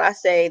cousins. When I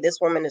say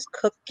this woman is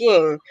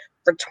cooking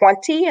for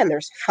 20 and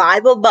there's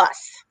 5 of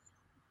us.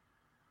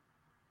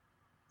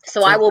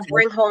 So I will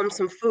bring home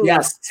some food.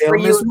 Yes, tell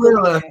Miss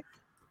Wheeler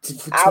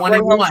for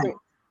 21.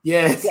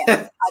 Yes.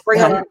 I'll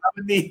bring home. I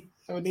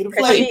would need a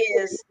plate. She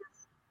is.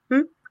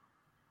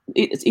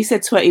 He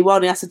said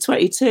 21. He said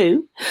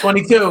 22.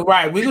 22,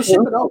 right. We will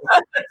ship it over.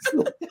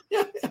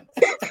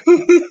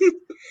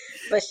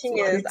 But she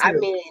is, I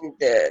mean,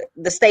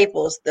 the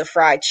staples, the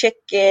fried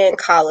chicken,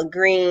 collard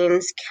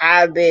greens,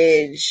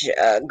 cabbage,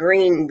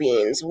 green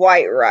beans,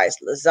 white rice,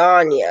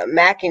 lasagna,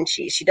 mac and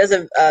cheese. She does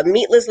a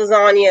meatless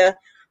lasagna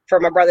for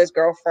my brother's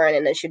girlfriend,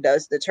 and then she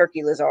does the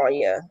turkey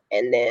lasagna,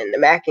 and then the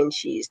mac and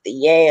cheese, the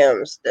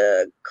yams,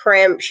 the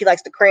she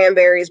likes the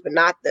cranberries, but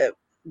not the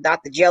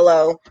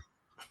Jello.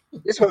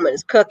 This woman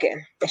is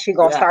cooking, and she's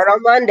gonna start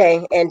on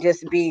Monday and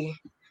just be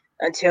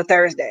until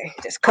Thursday.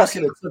 Just cooking. I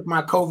should have took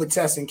my COVID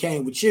test and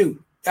came with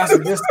you. That's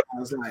what this I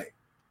was like.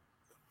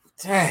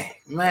 Dang,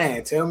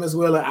 man, tell Miss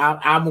Wheeler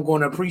I'm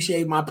going to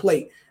appreciate my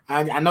plate.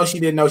 I know she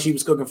didn't know she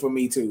was cooking for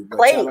me too. But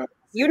plate.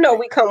 You know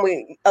we come with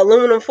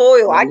aluminum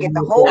foil. I get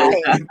the whole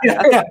thing.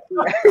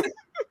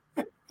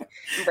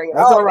 That's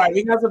all right.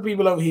 We got some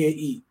people over here to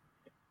eat.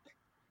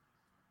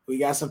 We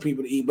got some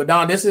people to eat. But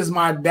Don, this is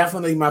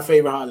definitely my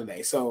favorite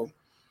holiday. So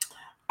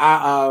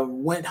I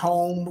went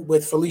home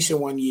with Felicia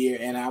one year,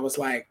 and I was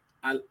like,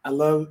 I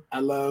love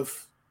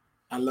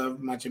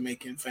my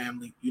Jamaican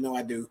family. You know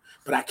I do,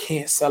 but I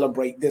can't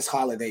celebrate this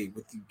holiday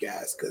with you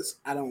guys because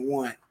I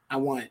want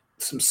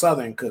some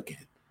Southern cooking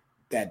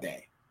that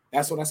day.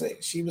 That's what I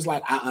said. She was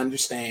like, I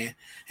understand.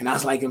 And I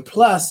was like, and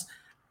plus,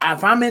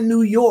 if I'm in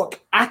New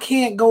York, I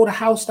can't go to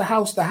house to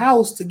house to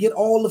house to get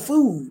all the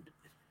food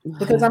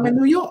because I'm in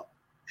New York.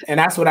 And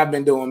that's what I've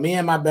been doing. Me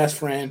and my best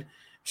friend,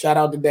 shout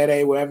out to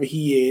Dede, wherever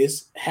he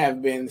is,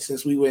 have been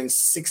since we were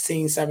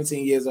 16,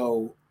 17 years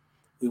old.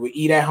 We would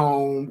eat at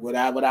home with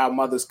our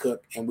mothers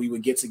cook, and we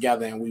would get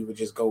together and we would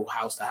just go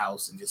house to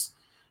house and just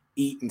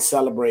eat and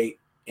celebrate.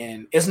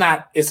 And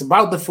it's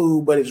about the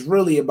food, but it's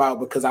really about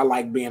because I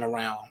like being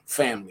around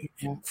family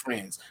and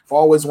friends. I've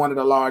always wanted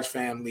a large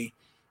family.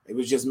 It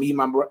was just me,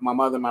 my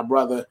mother, my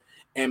brother,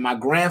 and my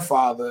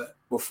grandfather,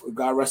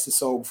 God rest his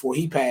soul, before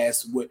he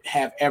passed, would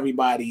have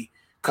everybody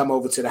come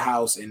over to the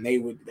house, and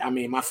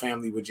my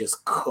family would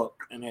just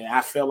cook. And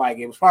I feel like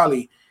it was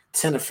probably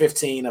 10 or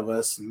 15 of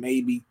us,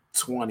 maybe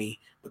 20,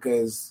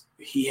 because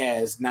he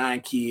has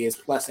 9 kids.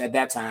 Plus, at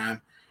that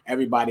time,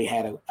 everybody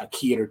had a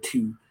kid or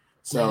two.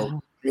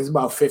 So it was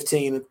about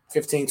 15,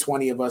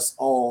 20 of us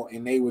all,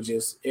 and it would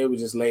just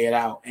lay it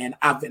out. And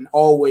I've been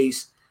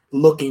always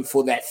looking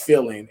for that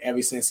feeling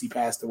ever since he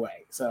passed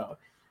away. So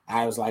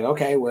I was like,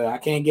 okay, well, I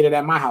can't get it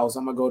at my house.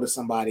 I'm going to go to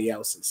somebody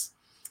else's.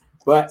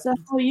 But so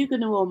how are you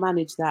going to all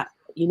manage that?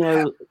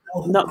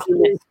 Not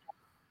doing it.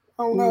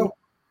 Oh no.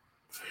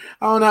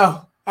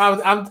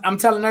 I'm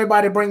telling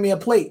everybody to bring me a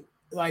plate.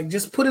 Like,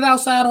 just put it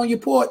outside on your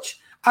porch.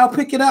 I'll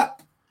pick it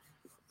up.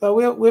 So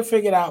we'll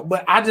figure it out.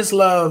 But I just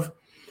love,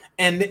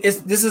 and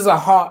this is a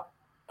hard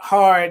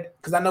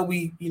because I know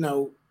we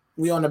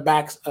on the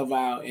backs of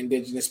our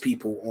indigenous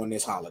people on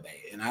this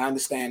holiday, and I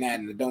understand that,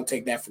 and don't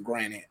take that for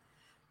granted.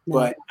 No.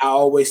 But I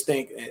always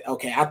think,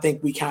 okay, I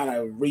think we kind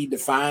of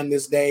redefine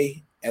this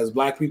day as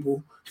Black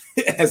people,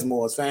 as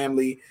more as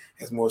family,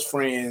 as more as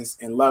friends,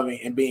 and loving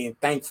and being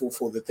thankful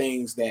for the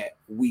things that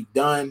we've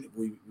done,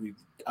 we've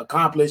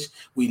accomplished.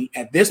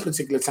 At this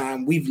particular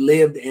time, we've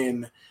lived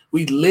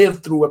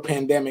through a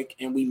pandemic,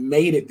 and we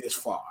made it this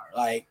far.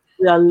 Like,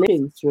 we are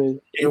living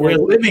through, and we're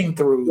living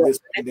through this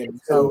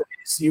pandemic. So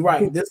you're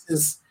right. This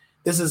is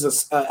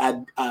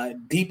a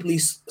deeply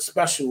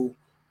special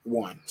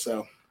one.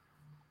 So,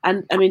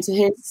 and I mean, to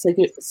hear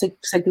Sagira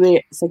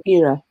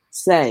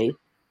say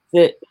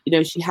that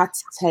she had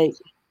to take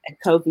a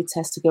COVID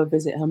test to go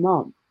visit her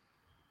mom,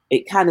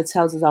 it kind of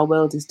tells us our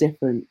world is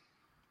different,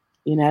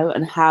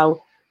 and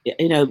how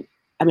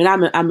I mean,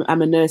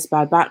 I'm a nurse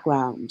by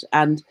background,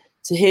 and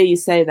to hear you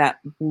say that,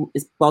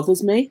 it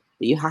bothers me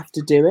that you have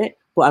to do it.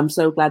 But I'm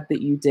so glad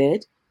that you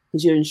did,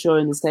 because you're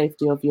ensuring the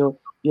safety of your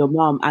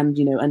mom and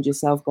and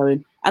yourself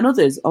going, and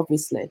others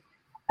obviously.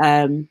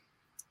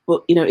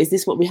 But is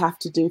this what we have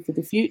to do for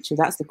the future?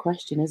 That's the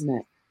question, isn't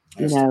it?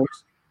 Yes.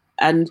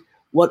 And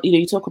what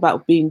you talk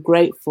about being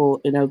grateful,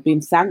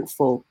 being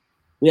thankful.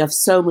 We have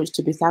so much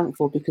to be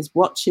thankful, because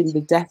watching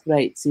the death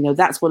rates,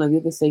 that's one of the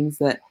other things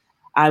that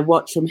I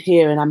watch from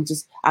here, and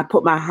I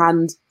put my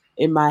hand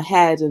in my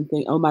head and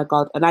think, oh my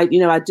God. And I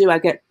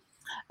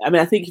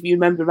think if you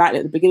remember rightly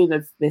at the beginning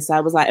of this, I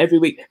was like, every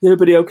week, is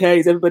everybody okay?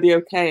 Is everybody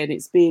okay? And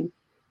it's been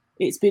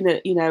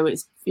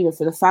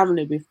for the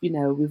family, we've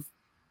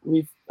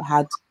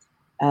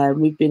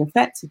been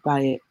affected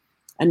by it,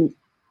 and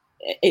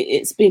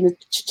it's been a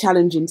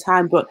challenging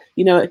time. But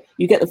you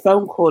get the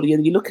phone call, you're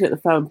looking at the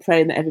phone,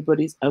 praying that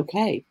everybody's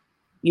okay,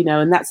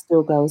 and that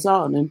still goes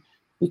on. And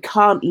we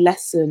can't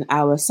lessen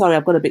sorry,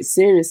 I've got a bit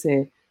serious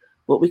here,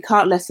 but we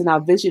can't lessen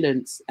our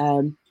vigilance.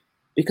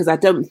 Because I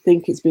don't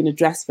think it's been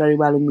addressed very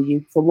well in the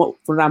UK. From what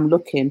I'm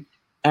looking,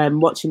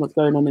 watching what's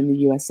going on in the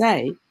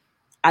USA,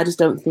 I just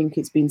don't think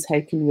it's been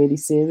taken really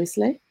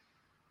seriously.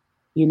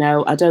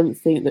 I don't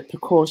think that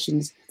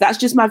precautions. That's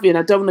just my view,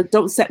 and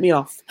don't set me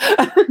off.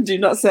 Do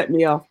not set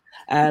me off.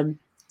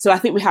 So I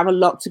think we have a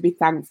lot to be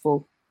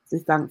thankful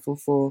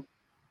for.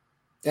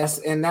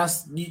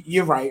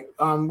 You're right.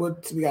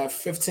 We got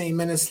 15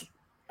 minutes.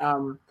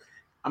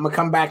 I'm gonna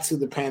come back to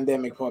the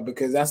pandemic part,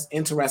 because that's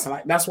interesting.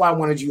 That's why I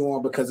wanted you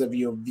on, because of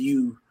your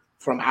view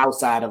from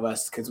outside of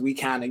us, because we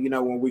kind of,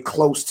 when we're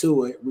close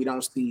to it, we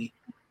don't see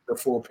the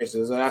full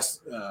picture. So that's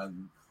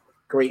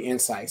great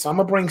insight. So I'm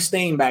gonna bring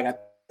Steen back. I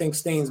think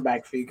Steen's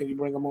back for you. Can you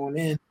bring him on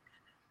in?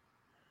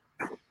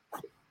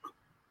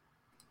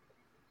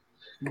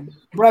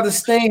 Brother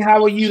Steen,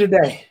 how are you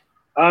today?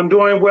 I'm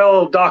doing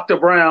well, Dr.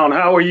 Brown.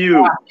 How are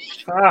you?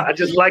 I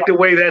just like the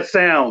way that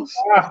sounds.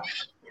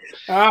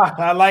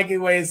 I like the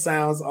way it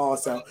sounds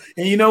also.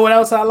 And you know what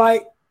else I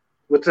like?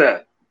 What's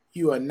that?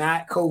 You are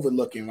not COVID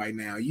looking right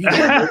now.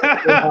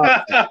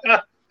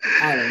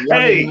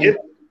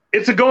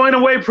 It's a going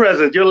away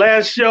present. Your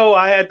last show,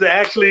 I had to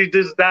actually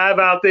just dive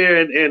out there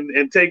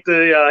and take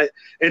the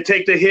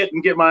hit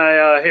and get my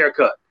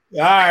haircut.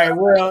 All right.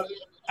 Well,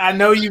 I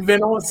know you've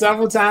been on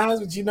several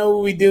times, but you know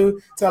what we do.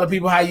 Tell the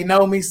people how you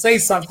know me. Say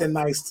something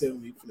nice to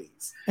me,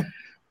 please.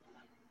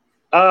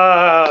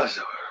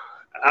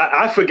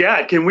 I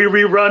forgot. Can we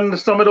rerun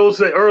some of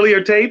those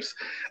earlier tapes?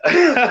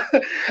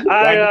 I've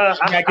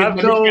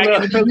known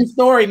new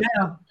story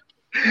now.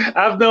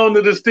 I've known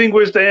the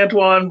distinguished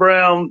Antoine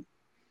Brown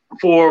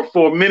for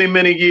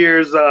many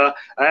years. I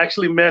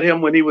actually met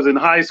him when he was in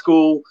high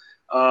school.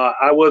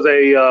 I was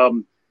a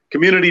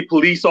community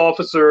police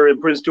officer in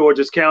Prince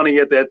George's County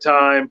at that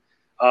time.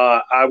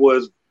 I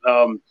was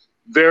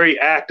very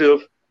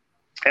active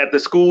at the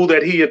school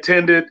that he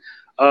attended.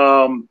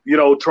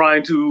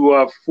 Trying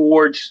to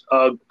forge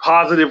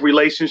positive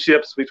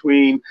relationships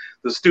between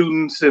the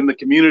students and the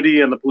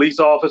community and the police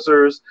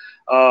officers.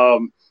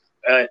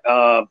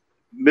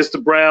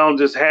 Mr. Brown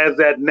just has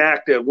that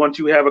knack that once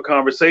you have a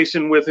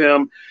conversation with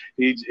him,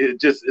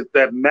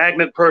 that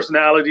magnet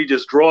personality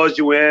just draws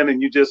you in,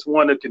 and you just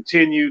want to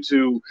continue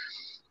to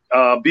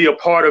be a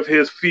part of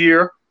his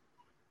fear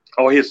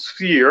or his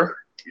sphere.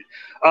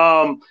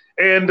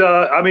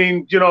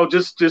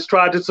 Just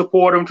try to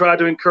support him, try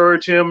to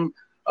encourage him,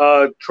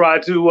 try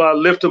to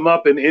lift him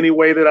up in any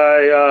way that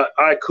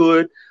I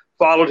could.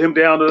 Followed him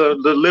down to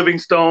the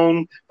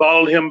Livingstone,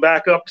 followed him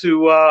back up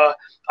to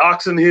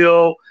Oxon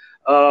Hill,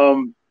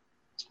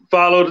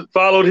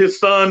 followed his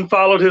son,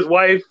 followed his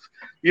wife,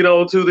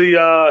 to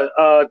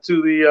the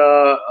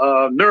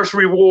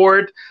nursery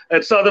ward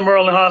at Southern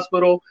Maryland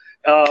Hospital.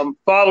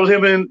 Followed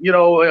him in,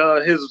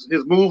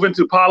 his move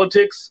into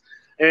politics,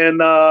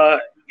 and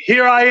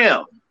here I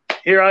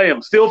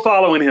am, still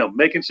following him,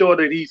 making sure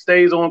that he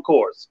stays on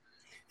course.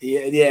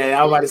 Yeah.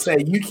 I was about to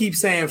say, you keep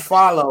saying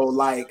follow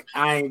like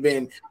I ain't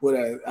been with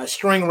a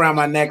string around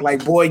my neck.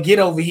 Like, boy, get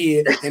over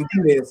here and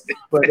do this.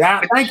 But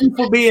thank you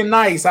for being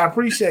nice. I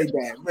appreciate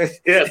that.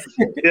 Yes,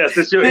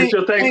 it's your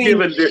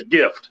Thanksgiving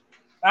gift.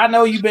 I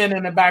know you've been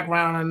in the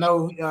background. I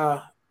know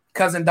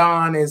cousin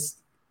Dawn is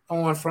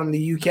on from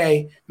the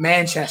UK,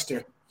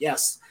 Manchester.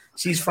 Yes,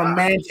 she's from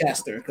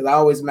Manchester because I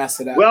always mess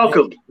it up.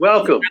 Welcome.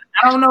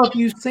 I don't know if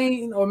you've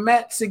seen or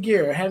met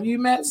Segura. Have you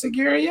met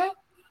Segura yet?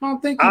 I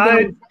don't think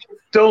you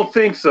don't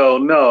think so.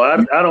 No, I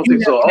don't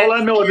think so. All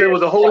I know is there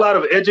was a whole lot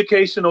of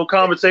educational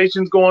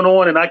conversations going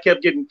on, and I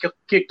kept getting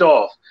kicked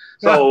off.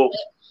 So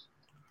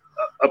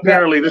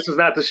apparently this is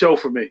not the show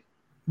for me.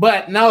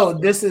 But no,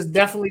 this is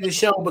definitely the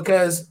show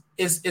because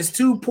it's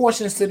two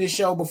portions to this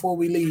show before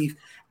we leave.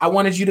 I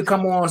wanted you to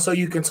come on so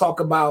you can talk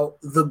about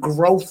the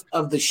growth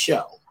of the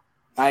show.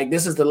 Like,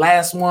 this is the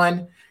last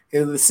one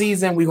of the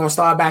season. We're going to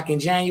start back in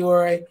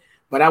January.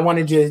 But I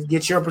wanted to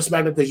get your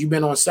perspective because you've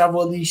been on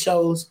several of these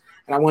shows.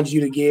 And I wanted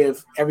you to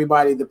give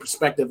everybody the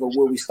perspective of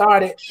where we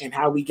started and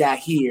how we got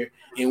here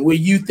and where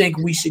you think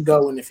we should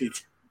go in the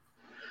future.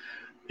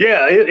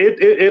 Yeah,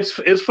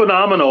 it's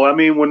phenomenal. I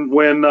mean,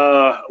 when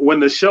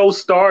the show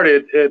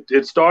started,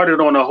 it started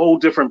on a whole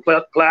different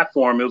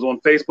platform. It was on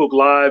Facebook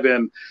Live,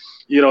 and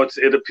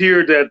it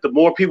appeared that the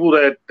more people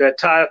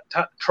that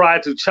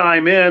tried to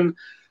chime in,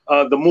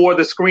 the more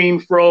the screen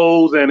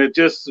froze, and it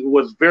just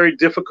was very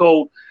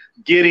difficult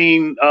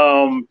getting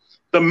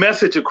the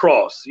message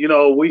across.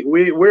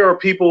 We are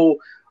people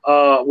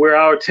where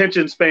our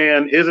attention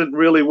span isn't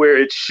really where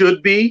it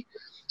should be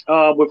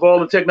with all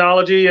the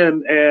technology,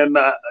 and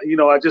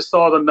I just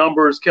saw the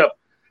numbers kept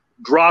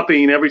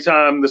dropping every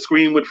time the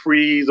screen would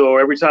freeze or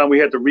every time we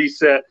had to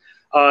reset.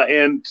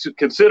 And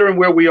considering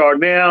where we are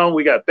now,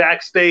 we got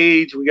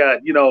backstage, we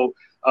got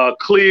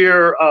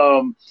clear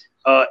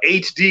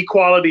HD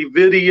quality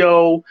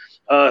video,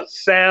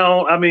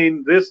 sound. I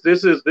mean, this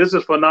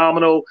is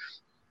phenomenal.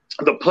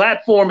 The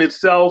platform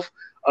itself,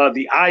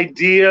 the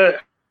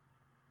idea,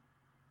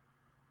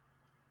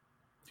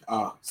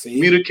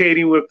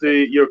 communicating with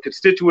your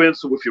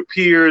constituents, with your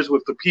peers,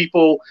 with the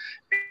people.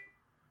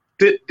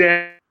 Sit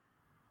down.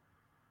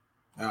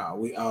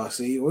 We're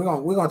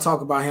gonna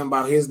talk about him,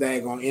 about his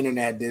daggone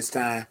internet this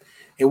time.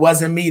 It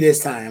wasn't me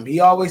this time. He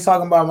always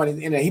talking about his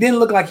internet. He didn't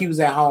look like he was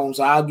at home,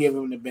 so I'll give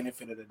him the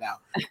benefit of the doubt.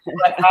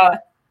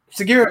 But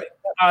Segura,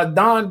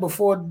 Dawn,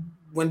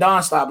 when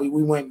Dawn stopped, we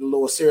went a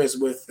little serious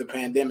with the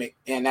pandemic,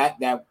 and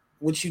that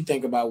what you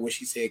think about what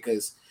she said?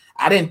 Because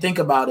I didn't think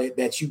about it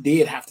that you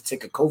did have to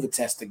take a COVID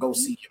test to go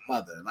see your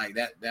mother. Like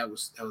that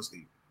was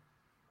deep.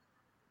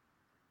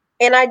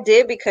 And I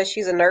did because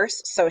she's a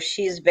nurse, so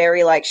she's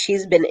very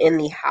she's been in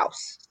the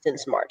house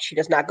since March. She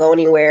does not go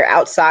anywhere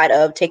outside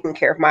of taking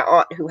care of my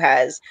aunt who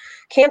has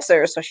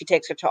cancer, so she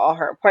takes her to all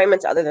her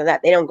appointments. Other than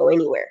that, they don't go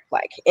anywhere.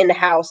 Like in the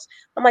house,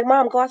 I'm like,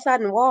 Mom, go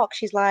outside and walk.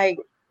 She's like,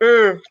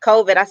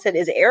 COVID. I said,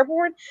 is it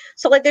airborne?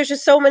 So there's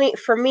just so many.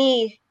 For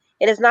me,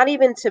 it is not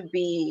even to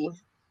be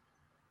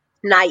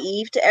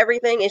naive to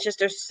everything. It's just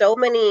there's so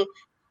many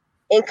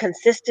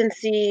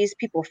inconsistencies.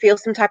 People feel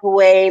some type of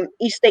way.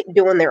 Each state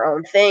doing their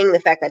own thing. The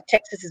fact that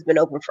Texas has been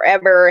open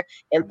forever,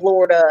 and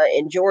Florida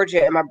and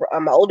Georgia, and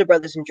my older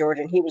brother's in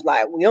Georgia, and he was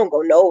like, we don't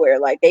go nowhere.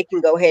 Like, they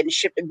can go ahead and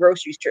ship the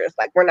groceries to us.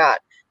 Like, we're not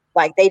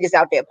Like they just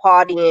out there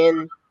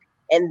partying.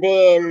 And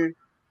then,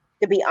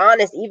 to be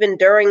honest, even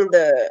during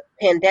the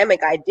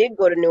pandemic, I did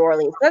go to New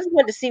Orleans. I just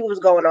wanted to see what was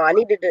going on.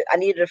 I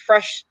needed a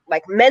fresh,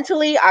 like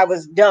mentally, I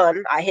was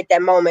done. I hit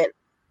that moment.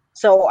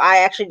 So I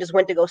actually just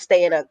went to go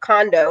stay in a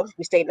condo.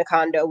 We stayed in a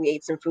condo. We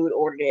ate some food,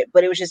 ordered it.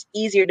 But it was just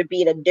easier to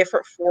be in a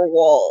different four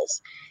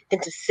walls than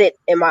to sit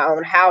in my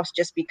own house,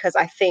 just because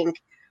I think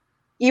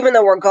even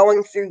though we're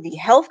going through the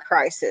health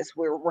crisis,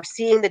 we're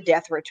seeing the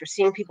death rates, we're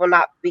seeing people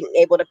not being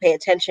able to pay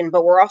attention,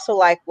 but we're also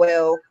like,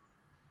 well,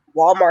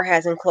 Walmart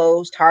hasn't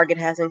closed, Target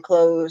hasn't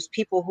closed.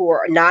 People who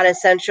are not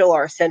essential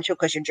are essential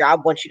because your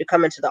job wants you to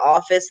come into the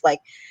office. Like,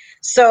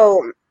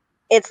 so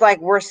it's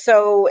like we're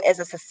so, as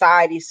a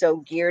society, so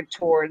geared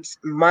towards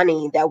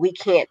money that we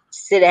can't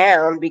sit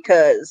down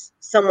because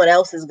someone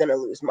else is going to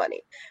lose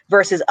money,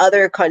 versus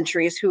other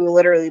countries who are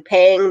literally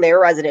paying their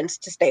residents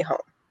to stay home.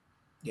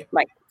 Yeah.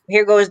 Like,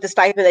 here goes the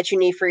stipend that you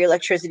need for your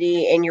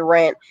electricity and your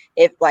rent.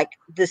 If like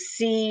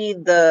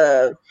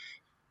the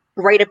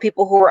rate of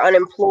people who are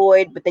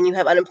unemployed, but then you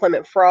have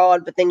unemployment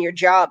fraud, but then your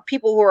job,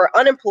 people who are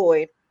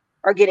unemployed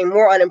are getting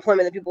more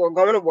unemployment than people who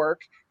are going to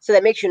work. So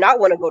that makes you not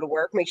want to go to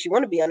work, makes you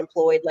want to be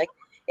unemployed. Like,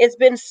 it's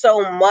been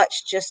so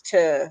much just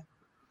to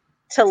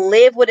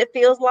live what it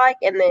feels like.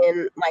 And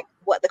then like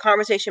what the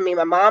conversation me and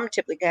my mom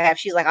typically have,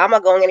 she's like, I'm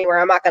not going anywhere.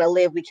 I'm not going to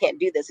live. We can't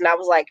do this. And I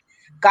was like,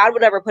 God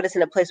would never put us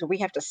in a place where we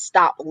have to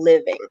stop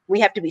living. We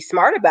have to be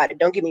smart about it.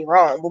 Don't get me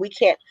wrong, but we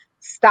can't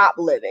stop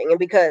living. And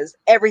because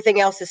everything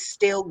else is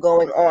still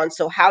going on.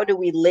 So how do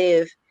we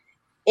live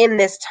in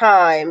this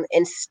time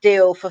and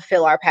still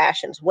fulfill our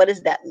passions? What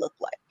does that look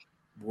like?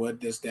 What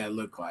does that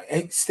look like?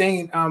 Hey,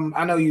 Sting,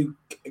 I know you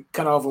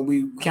cut off and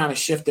we kind of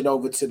shifted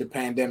over to the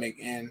pandemic,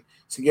 and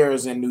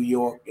Sagira's in New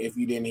York. If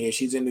you didn't hear,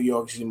 she's in New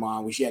York. She's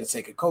mom. She had to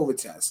take a COVID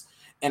test.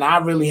 And I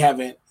really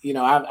haven't,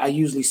 I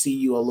usually see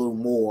you a little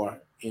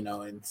more,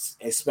 and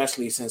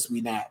especially since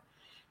we're not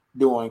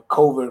doing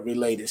COVID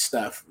related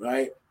stuff,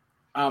 right?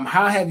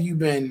 How have you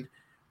been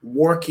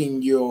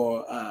working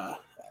your,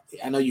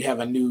 I know you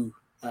have a new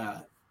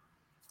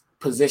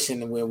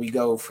position where we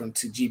go to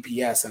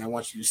GPS, and I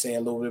want you to say a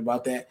little bit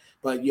about that,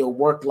 but your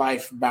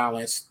work-life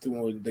balance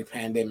through the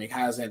pandemic,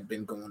 how's that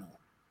been going on?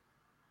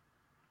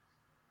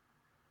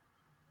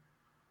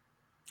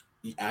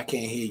 I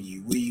can't hear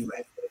you. Where you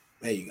at?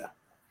 There you go.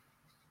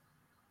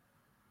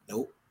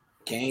 Nope.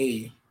 Can't hear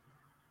you.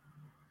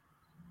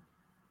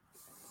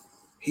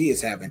 He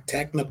is having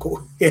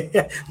technical.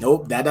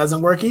 Nope, that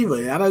doesn't work either.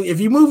 If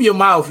you move your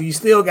mouth, you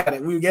still got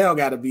it. We all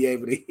got to be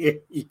able to hear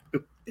you.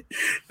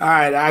 All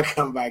right, I'll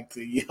come back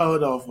to you.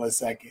 Hold on for a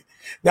second.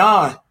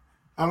 Don,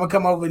 I'm going to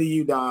come over to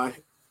you, Don,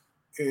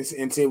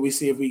 until we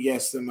see if we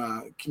get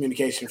some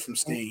communication from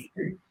Steve.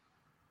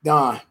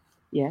 Don.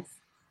 Yes.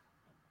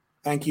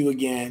 Thank you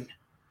again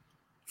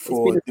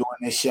for doing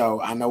this show.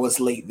 I know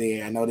it's late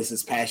there. I know this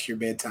is past your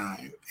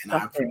bedtime, and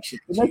I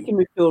appreciate You're making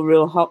me feel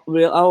real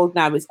old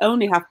now. It's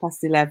only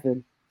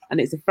 11:30, and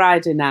it's a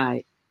Friday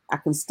night. I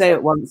can stay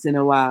up once in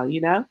a while,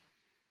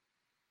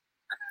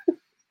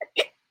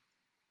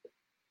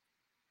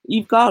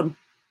 You've gone.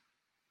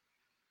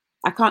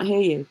 I can't hear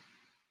you.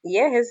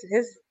 Yeah, his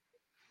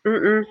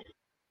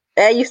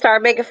you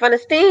start making fun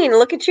of Steen.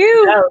 Look at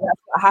you. No,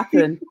 that's what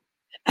happened.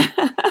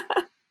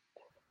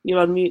 You're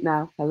on mute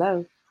now.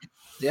 Hello.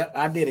 Yep,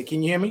 I did it.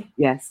 Can you hear me?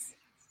 Yes.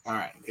 All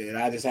right, good.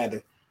 I just had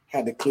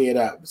to clear it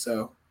up.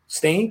 So,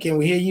 Steen, can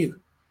we hear you?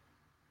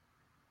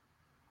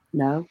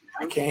 No.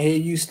 I can't hear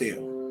you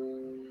still.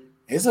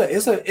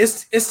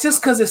 It's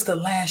just because it's the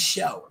last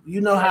show. You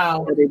know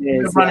how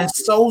it's running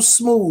so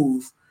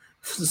smooth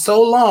for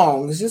so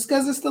long. It's just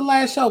because it's the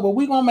last show, but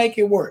we're gonna make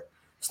it work.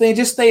 Steen,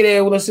 just stay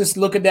there. Let's just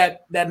look at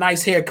that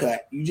nice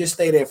haircut. You just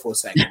stay there for a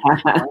second.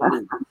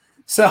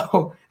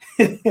 So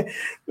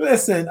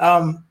listen,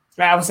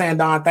 I was saying,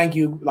 Don, thank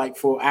you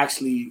for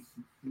actually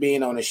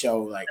being on the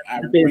show. Like, I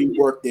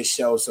reworked this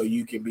show so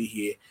you can be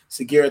here.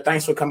 Sagira,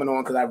 thanks for coming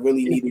on, because I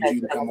really needed you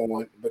to come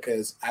on,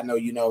 because I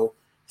know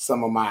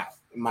some of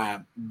my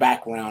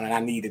background, and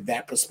I needed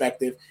that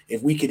perspective.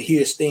 If we could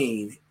hear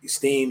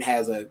Steen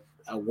has a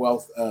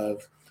wealth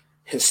of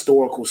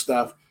historical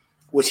stuff,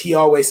 which he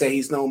always say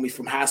he's known me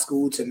from high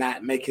school to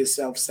not make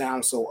himself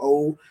sound so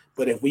old.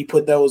 But if we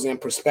put those in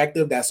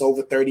perspective, that's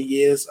over 30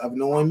 years of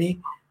knowing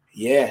me.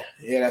 Yeah,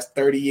 that's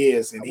 30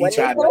 years. And he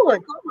tried to,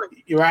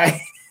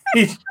 right?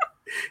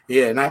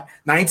 Yeah,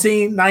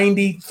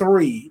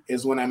 1993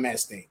 is when I met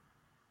Steen.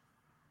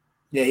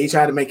 Yeah, he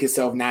tried to make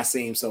himself not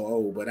seem so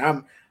old, but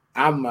I'm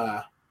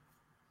gonna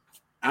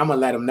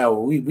let him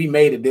know we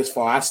made it this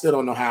far. I still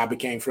don't know how I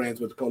became friends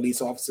with the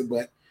police officer,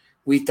 but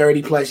we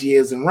 30 plus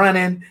years in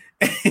running,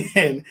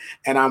 and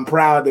I'm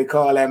proud to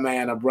call that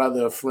man a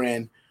brother, a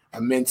friend,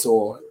 a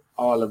mentor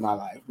all of my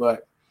life.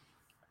 But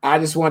I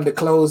just wanted to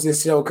close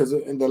this show because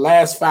in the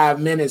last 5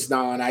 minutes,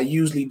 Don, I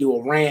usually do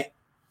a rant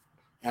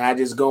and I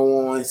just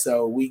go on.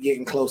 So we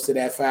getting close to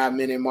that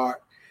 5-minute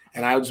mark.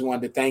 And I just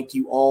wanted to thank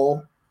you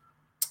all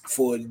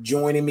for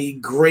joining me.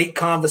 Great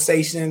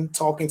conversation,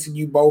 talking to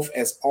you both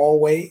as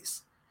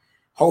always.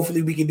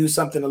 Hopefully we can do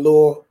something a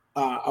little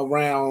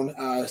around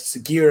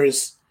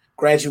Sagira's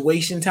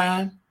graduation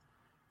time.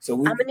 So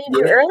I'm gonna need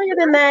you earlier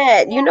than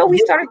that. You know, we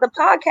started the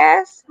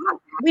podcast.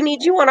 We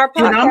need you on our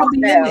podcast. I'm gonna be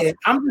now. in there.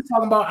 I'm just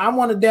talking about. I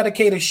want to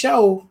dedicate a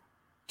show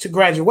to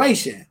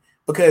graduation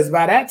because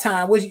by that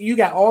time, you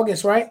got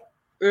August, right?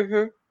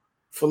 Mm-hmm.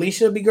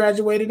 Felicia will be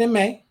graduated in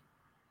May.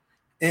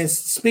 And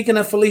speaking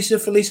of Felicia,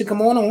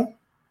 come on.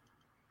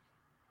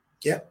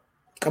 Yep,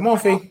 come on,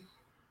 Fee.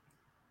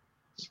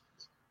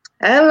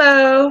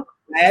 Hello.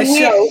 Last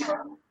show.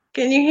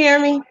 Can you hear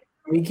me?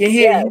 We can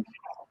hear you.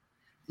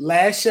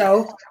 Last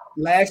show.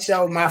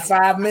 My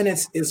 5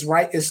 minutes is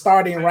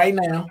starting right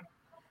now.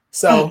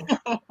 So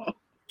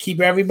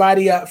keep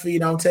everybody up for you.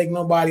 Don't take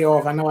nobody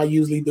off. I know I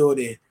usually do it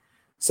in.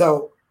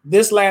 So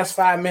this last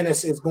 5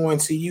 minutes is going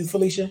to you,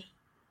 Felicia.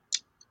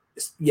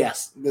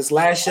 Yes, this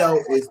last show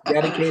is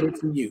dedicated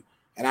to you.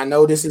 And I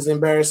know this is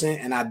embarrassing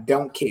and I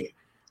don't care.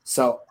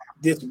 So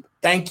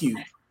thank you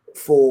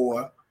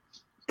for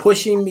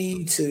pushing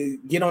me to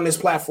get on this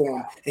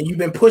platform. And you've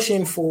been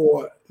pushing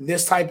for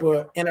this type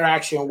of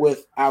interaction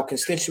with our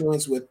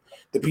constituents, with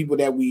the people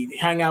that we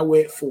hang out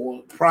with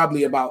for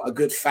probably about a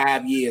good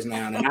 5 years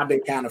now. And I've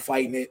been kind of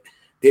fighting it,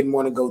 didn't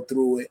want to go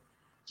through it.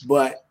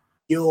 But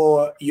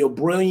your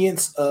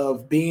brilliance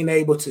of being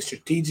able to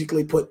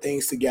strategically put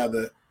things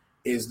together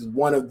is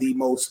one of the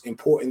most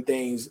important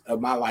things of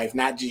my life,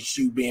 not just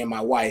you being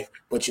my wife,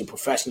 but your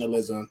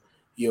professionalism,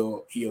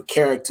 your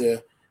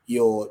character,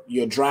 your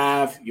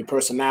drive, your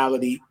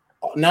personality.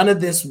 None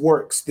of this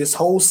works. This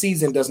whole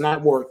season does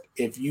not work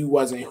if you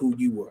wasn't who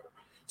you were.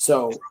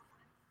 So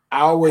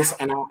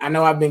I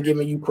know I've been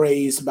giving you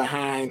praise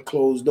behind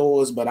closed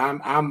doors, but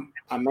I'm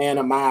a man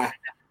of my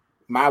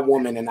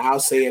woman, and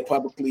I'll say it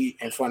publicly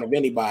in front of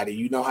anybody.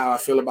 You know how I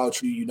feel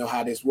about you. You know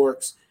how this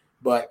works,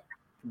 but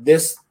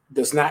this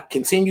does not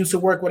continue to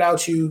work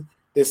without you.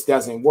 This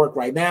doesn't work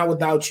right now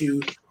without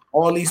you.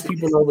 All these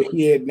people over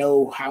here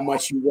know how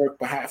much you work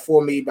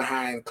for me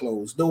behind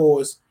closed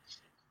doors.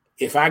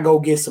 If I go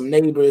get some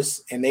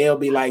neighbors and they'll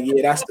be like,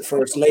 yeah, that's the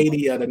first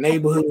lady of the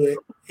neighborhood.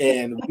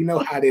 And we know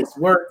how this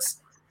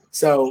works.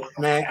 So,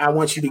 man, I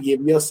want you to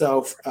give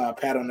yourself a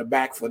pat on the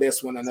back for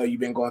this one. I know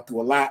you've been going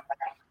through a lot.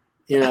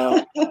 You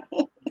know,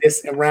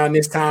 around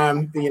this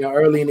time, you know,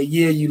 early in the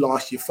year, you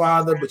lost your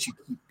father, but you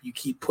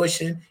keep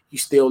pushing. You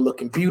still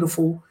looking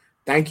beautiful.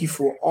 Thank you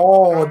for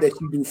all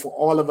that you do for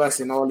all of us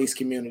in all these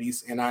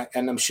communities. And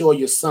I'm sure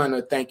your son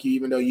will thank you,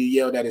 even though you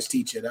yelled at his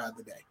teacher the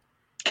other day.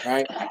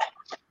 Right?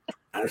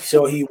 I'm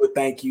sure he would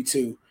thank you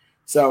too.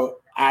 So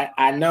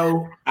I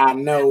know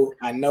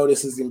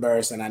this is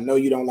embarrassing. I know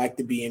you don't like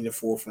to be in the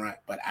forefront,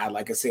 but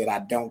like I said, I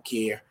don't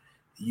care.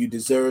 You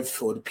deserve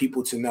for the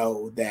people to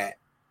know that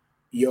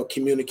your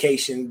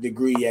communication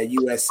degree at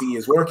USC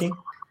is working.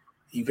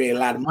 You paid a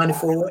lot of money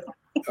for it.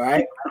 All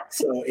right.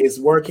 So it's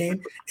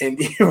working. And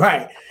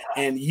right.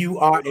 And you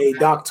are a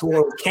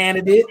doctoral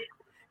candidate.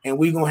 And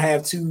we're going to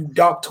have 2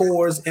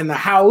 doctors in the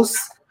house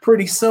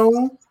pretty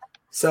soon.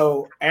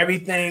 So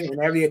everything and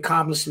every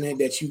accomplishment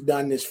that you've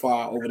done this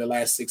far over the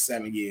last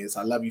 6-7 years,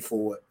 I love you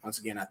for it. Once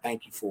again, I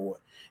thank you for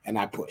it. And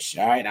I push.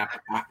 All right.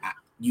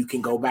 You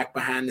can go back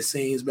behind the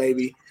scenes,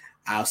 baby.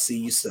 I'll see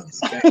you soon.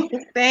 Okay?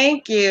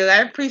 Thank you.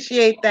 I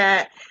appreciate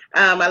that.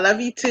 I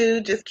love you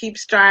too. Just keep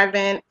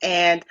striving.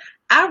 And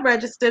I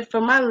registered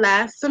for my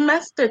last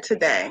semester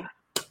today.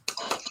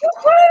 So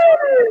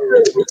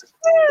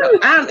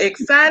I'm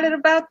excited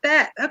about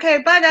that.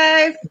 Okay, bye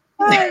guys.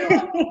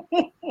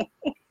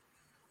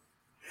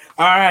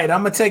 All right,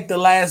 I'm gonna take the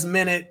last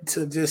minute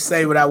to just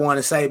say what I want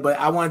to say, but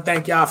I want to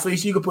thank y'all.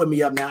 Felicia, you can put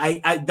me up now.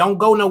 I don't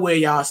go nowhere,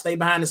 y'all. Stay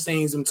behind the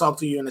scenes and talk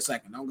to you in a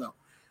second. Don't go.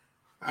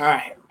 All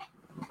right,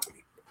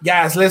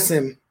 guys,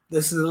 listen.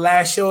 This is the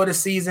last show of the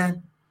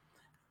season.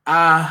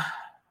 I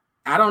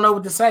don't know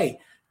what to say.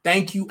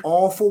 Thank you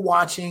all for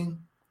watching.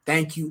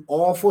 Thank you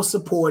all for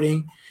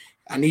supporting.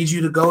 I need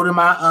you to go to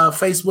my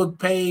Facebook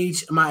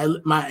page, my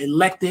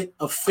elected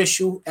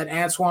official at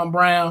Antoine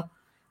Brown.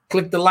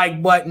 Click the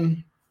like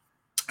button.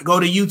 Go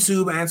to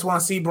YouTube, Antoine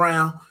C.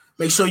 Brown.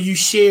 Make sure you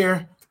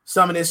share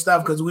some of this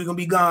stuff because we're going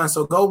to be gone.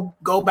 So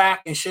go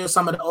back and share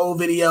some of the old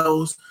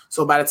videos.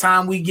 So by the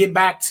time we get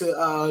back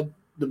to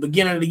the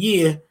beginning of the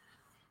year,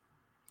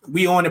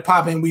 we on it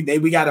popping.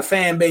 We got a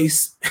fan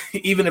base,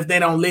 even if they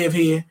don't live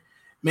here.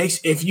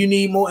 If you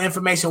need more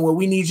information, well,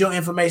 we need your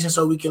information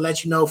so we can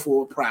let you know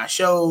for prior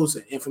shows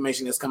and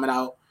information that's coming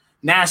out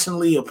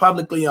nationally or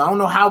publicly. I don't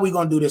know how we're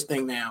going to do this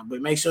thing now,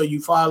 but make sure you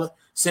follow.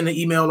 Send an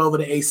email over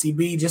to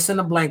ACB. Just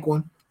send a blank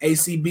one,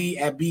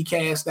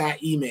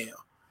 acb@bcast.email.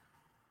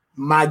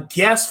 My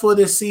guest for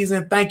this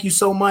season, thank you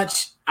so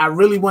much. I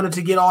really wanted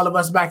to get all of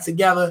us back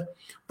together,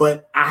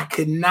 but I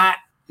could not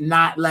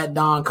let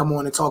Dawn come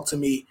on and talk to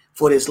me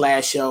for this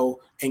last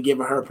show and give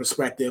her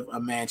perspective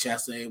of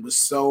Manchester. It was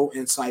so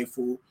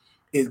insightful.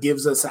 It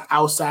gives us an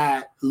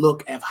outside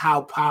look at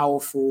how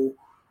powerful,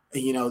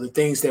 the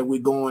things that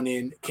we're going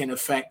in can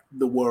affect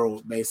the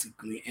world,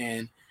 basically.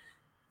 And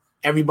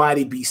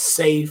everybody be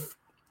safe.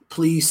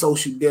 Please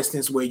social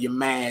distance, wear your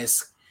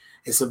mask.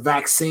 It's a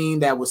vaccine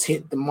that was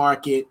hit the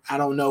market. I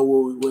don't know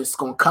what's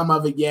going to come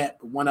of it yet,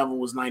 but one of them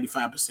was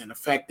 95%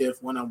 effective.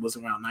 One of them was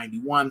around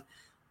 91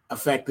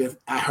 effective.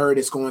 I heard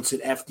it's going to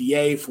the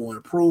FDA for an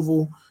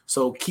approval.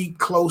 So keep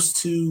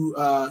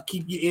your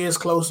ears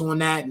close on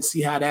that and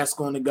see how that's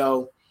going to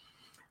go.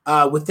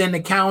 Within the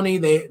county,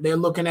 they're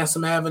looking at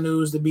some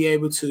avenues to be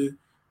able to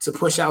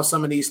push out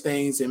some of these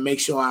things and make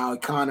sure our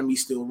economy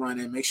is still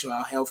running, make sure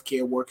our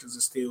healthcare workers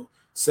are still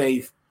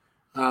safe.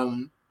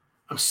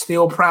 I'm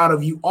still proud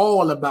of you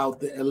all about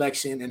the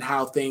election and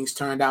how things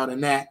turned out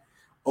in that.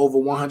 Over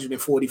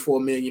 144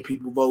 million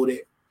people voted.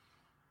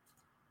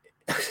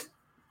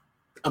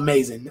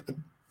 Amazing.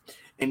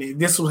 And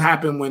this will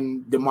happen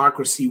when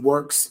democracy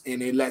works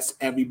and it lets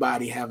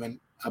everybody have an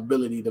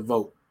ability to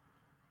vote.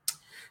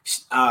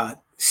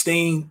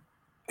 Sting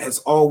has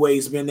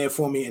always been there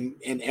for me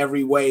in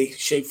every way,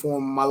 shape,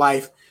 form of my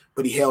life,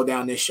 but he held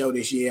down this show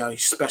this year.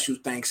 Special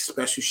thanks,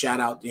 special shout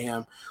out to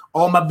him.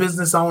 All my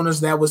business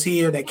owners that was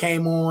here, that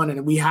came on,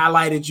 and we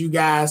highlighted you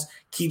guys.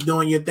 Keep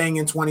doing your thing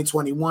in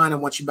 2021. I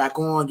want you back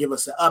on. Give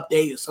us an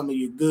update of some of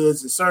your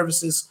goods and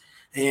services,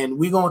 and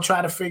we're going to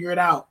try to figure it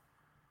out.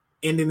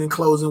 Ending and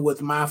closing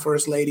with my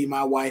first lady,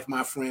 my wife,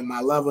 my friend,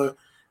 my lover.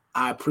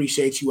 I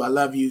appreciate you. I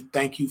love you.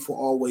 Thank you for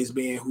always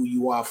being who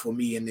you are for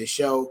me in this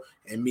show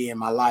and me in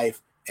my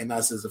life and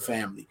us as a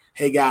family.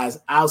 Hey, guys,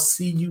 I'll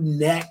see you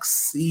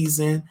next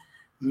season.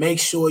 Make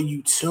sure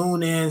you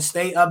tune in.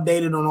 Stay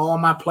updated on all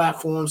my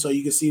platforms so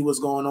you can see what's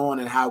going on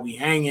and how we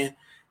hanging.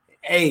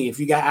 Hey, if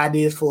you got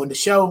ideas for the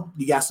show,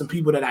 you got some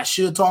people that I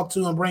should talk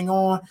to and bring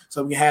on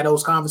so we can have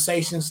those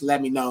conversations,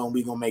 let me know and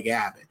we're going to make it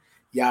happen.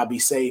 Y'all be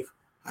safe.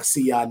 I'll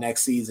see y'all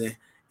next season.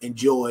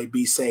 Enjoy,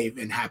 be safe,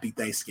 and happy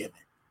Thanksgiving.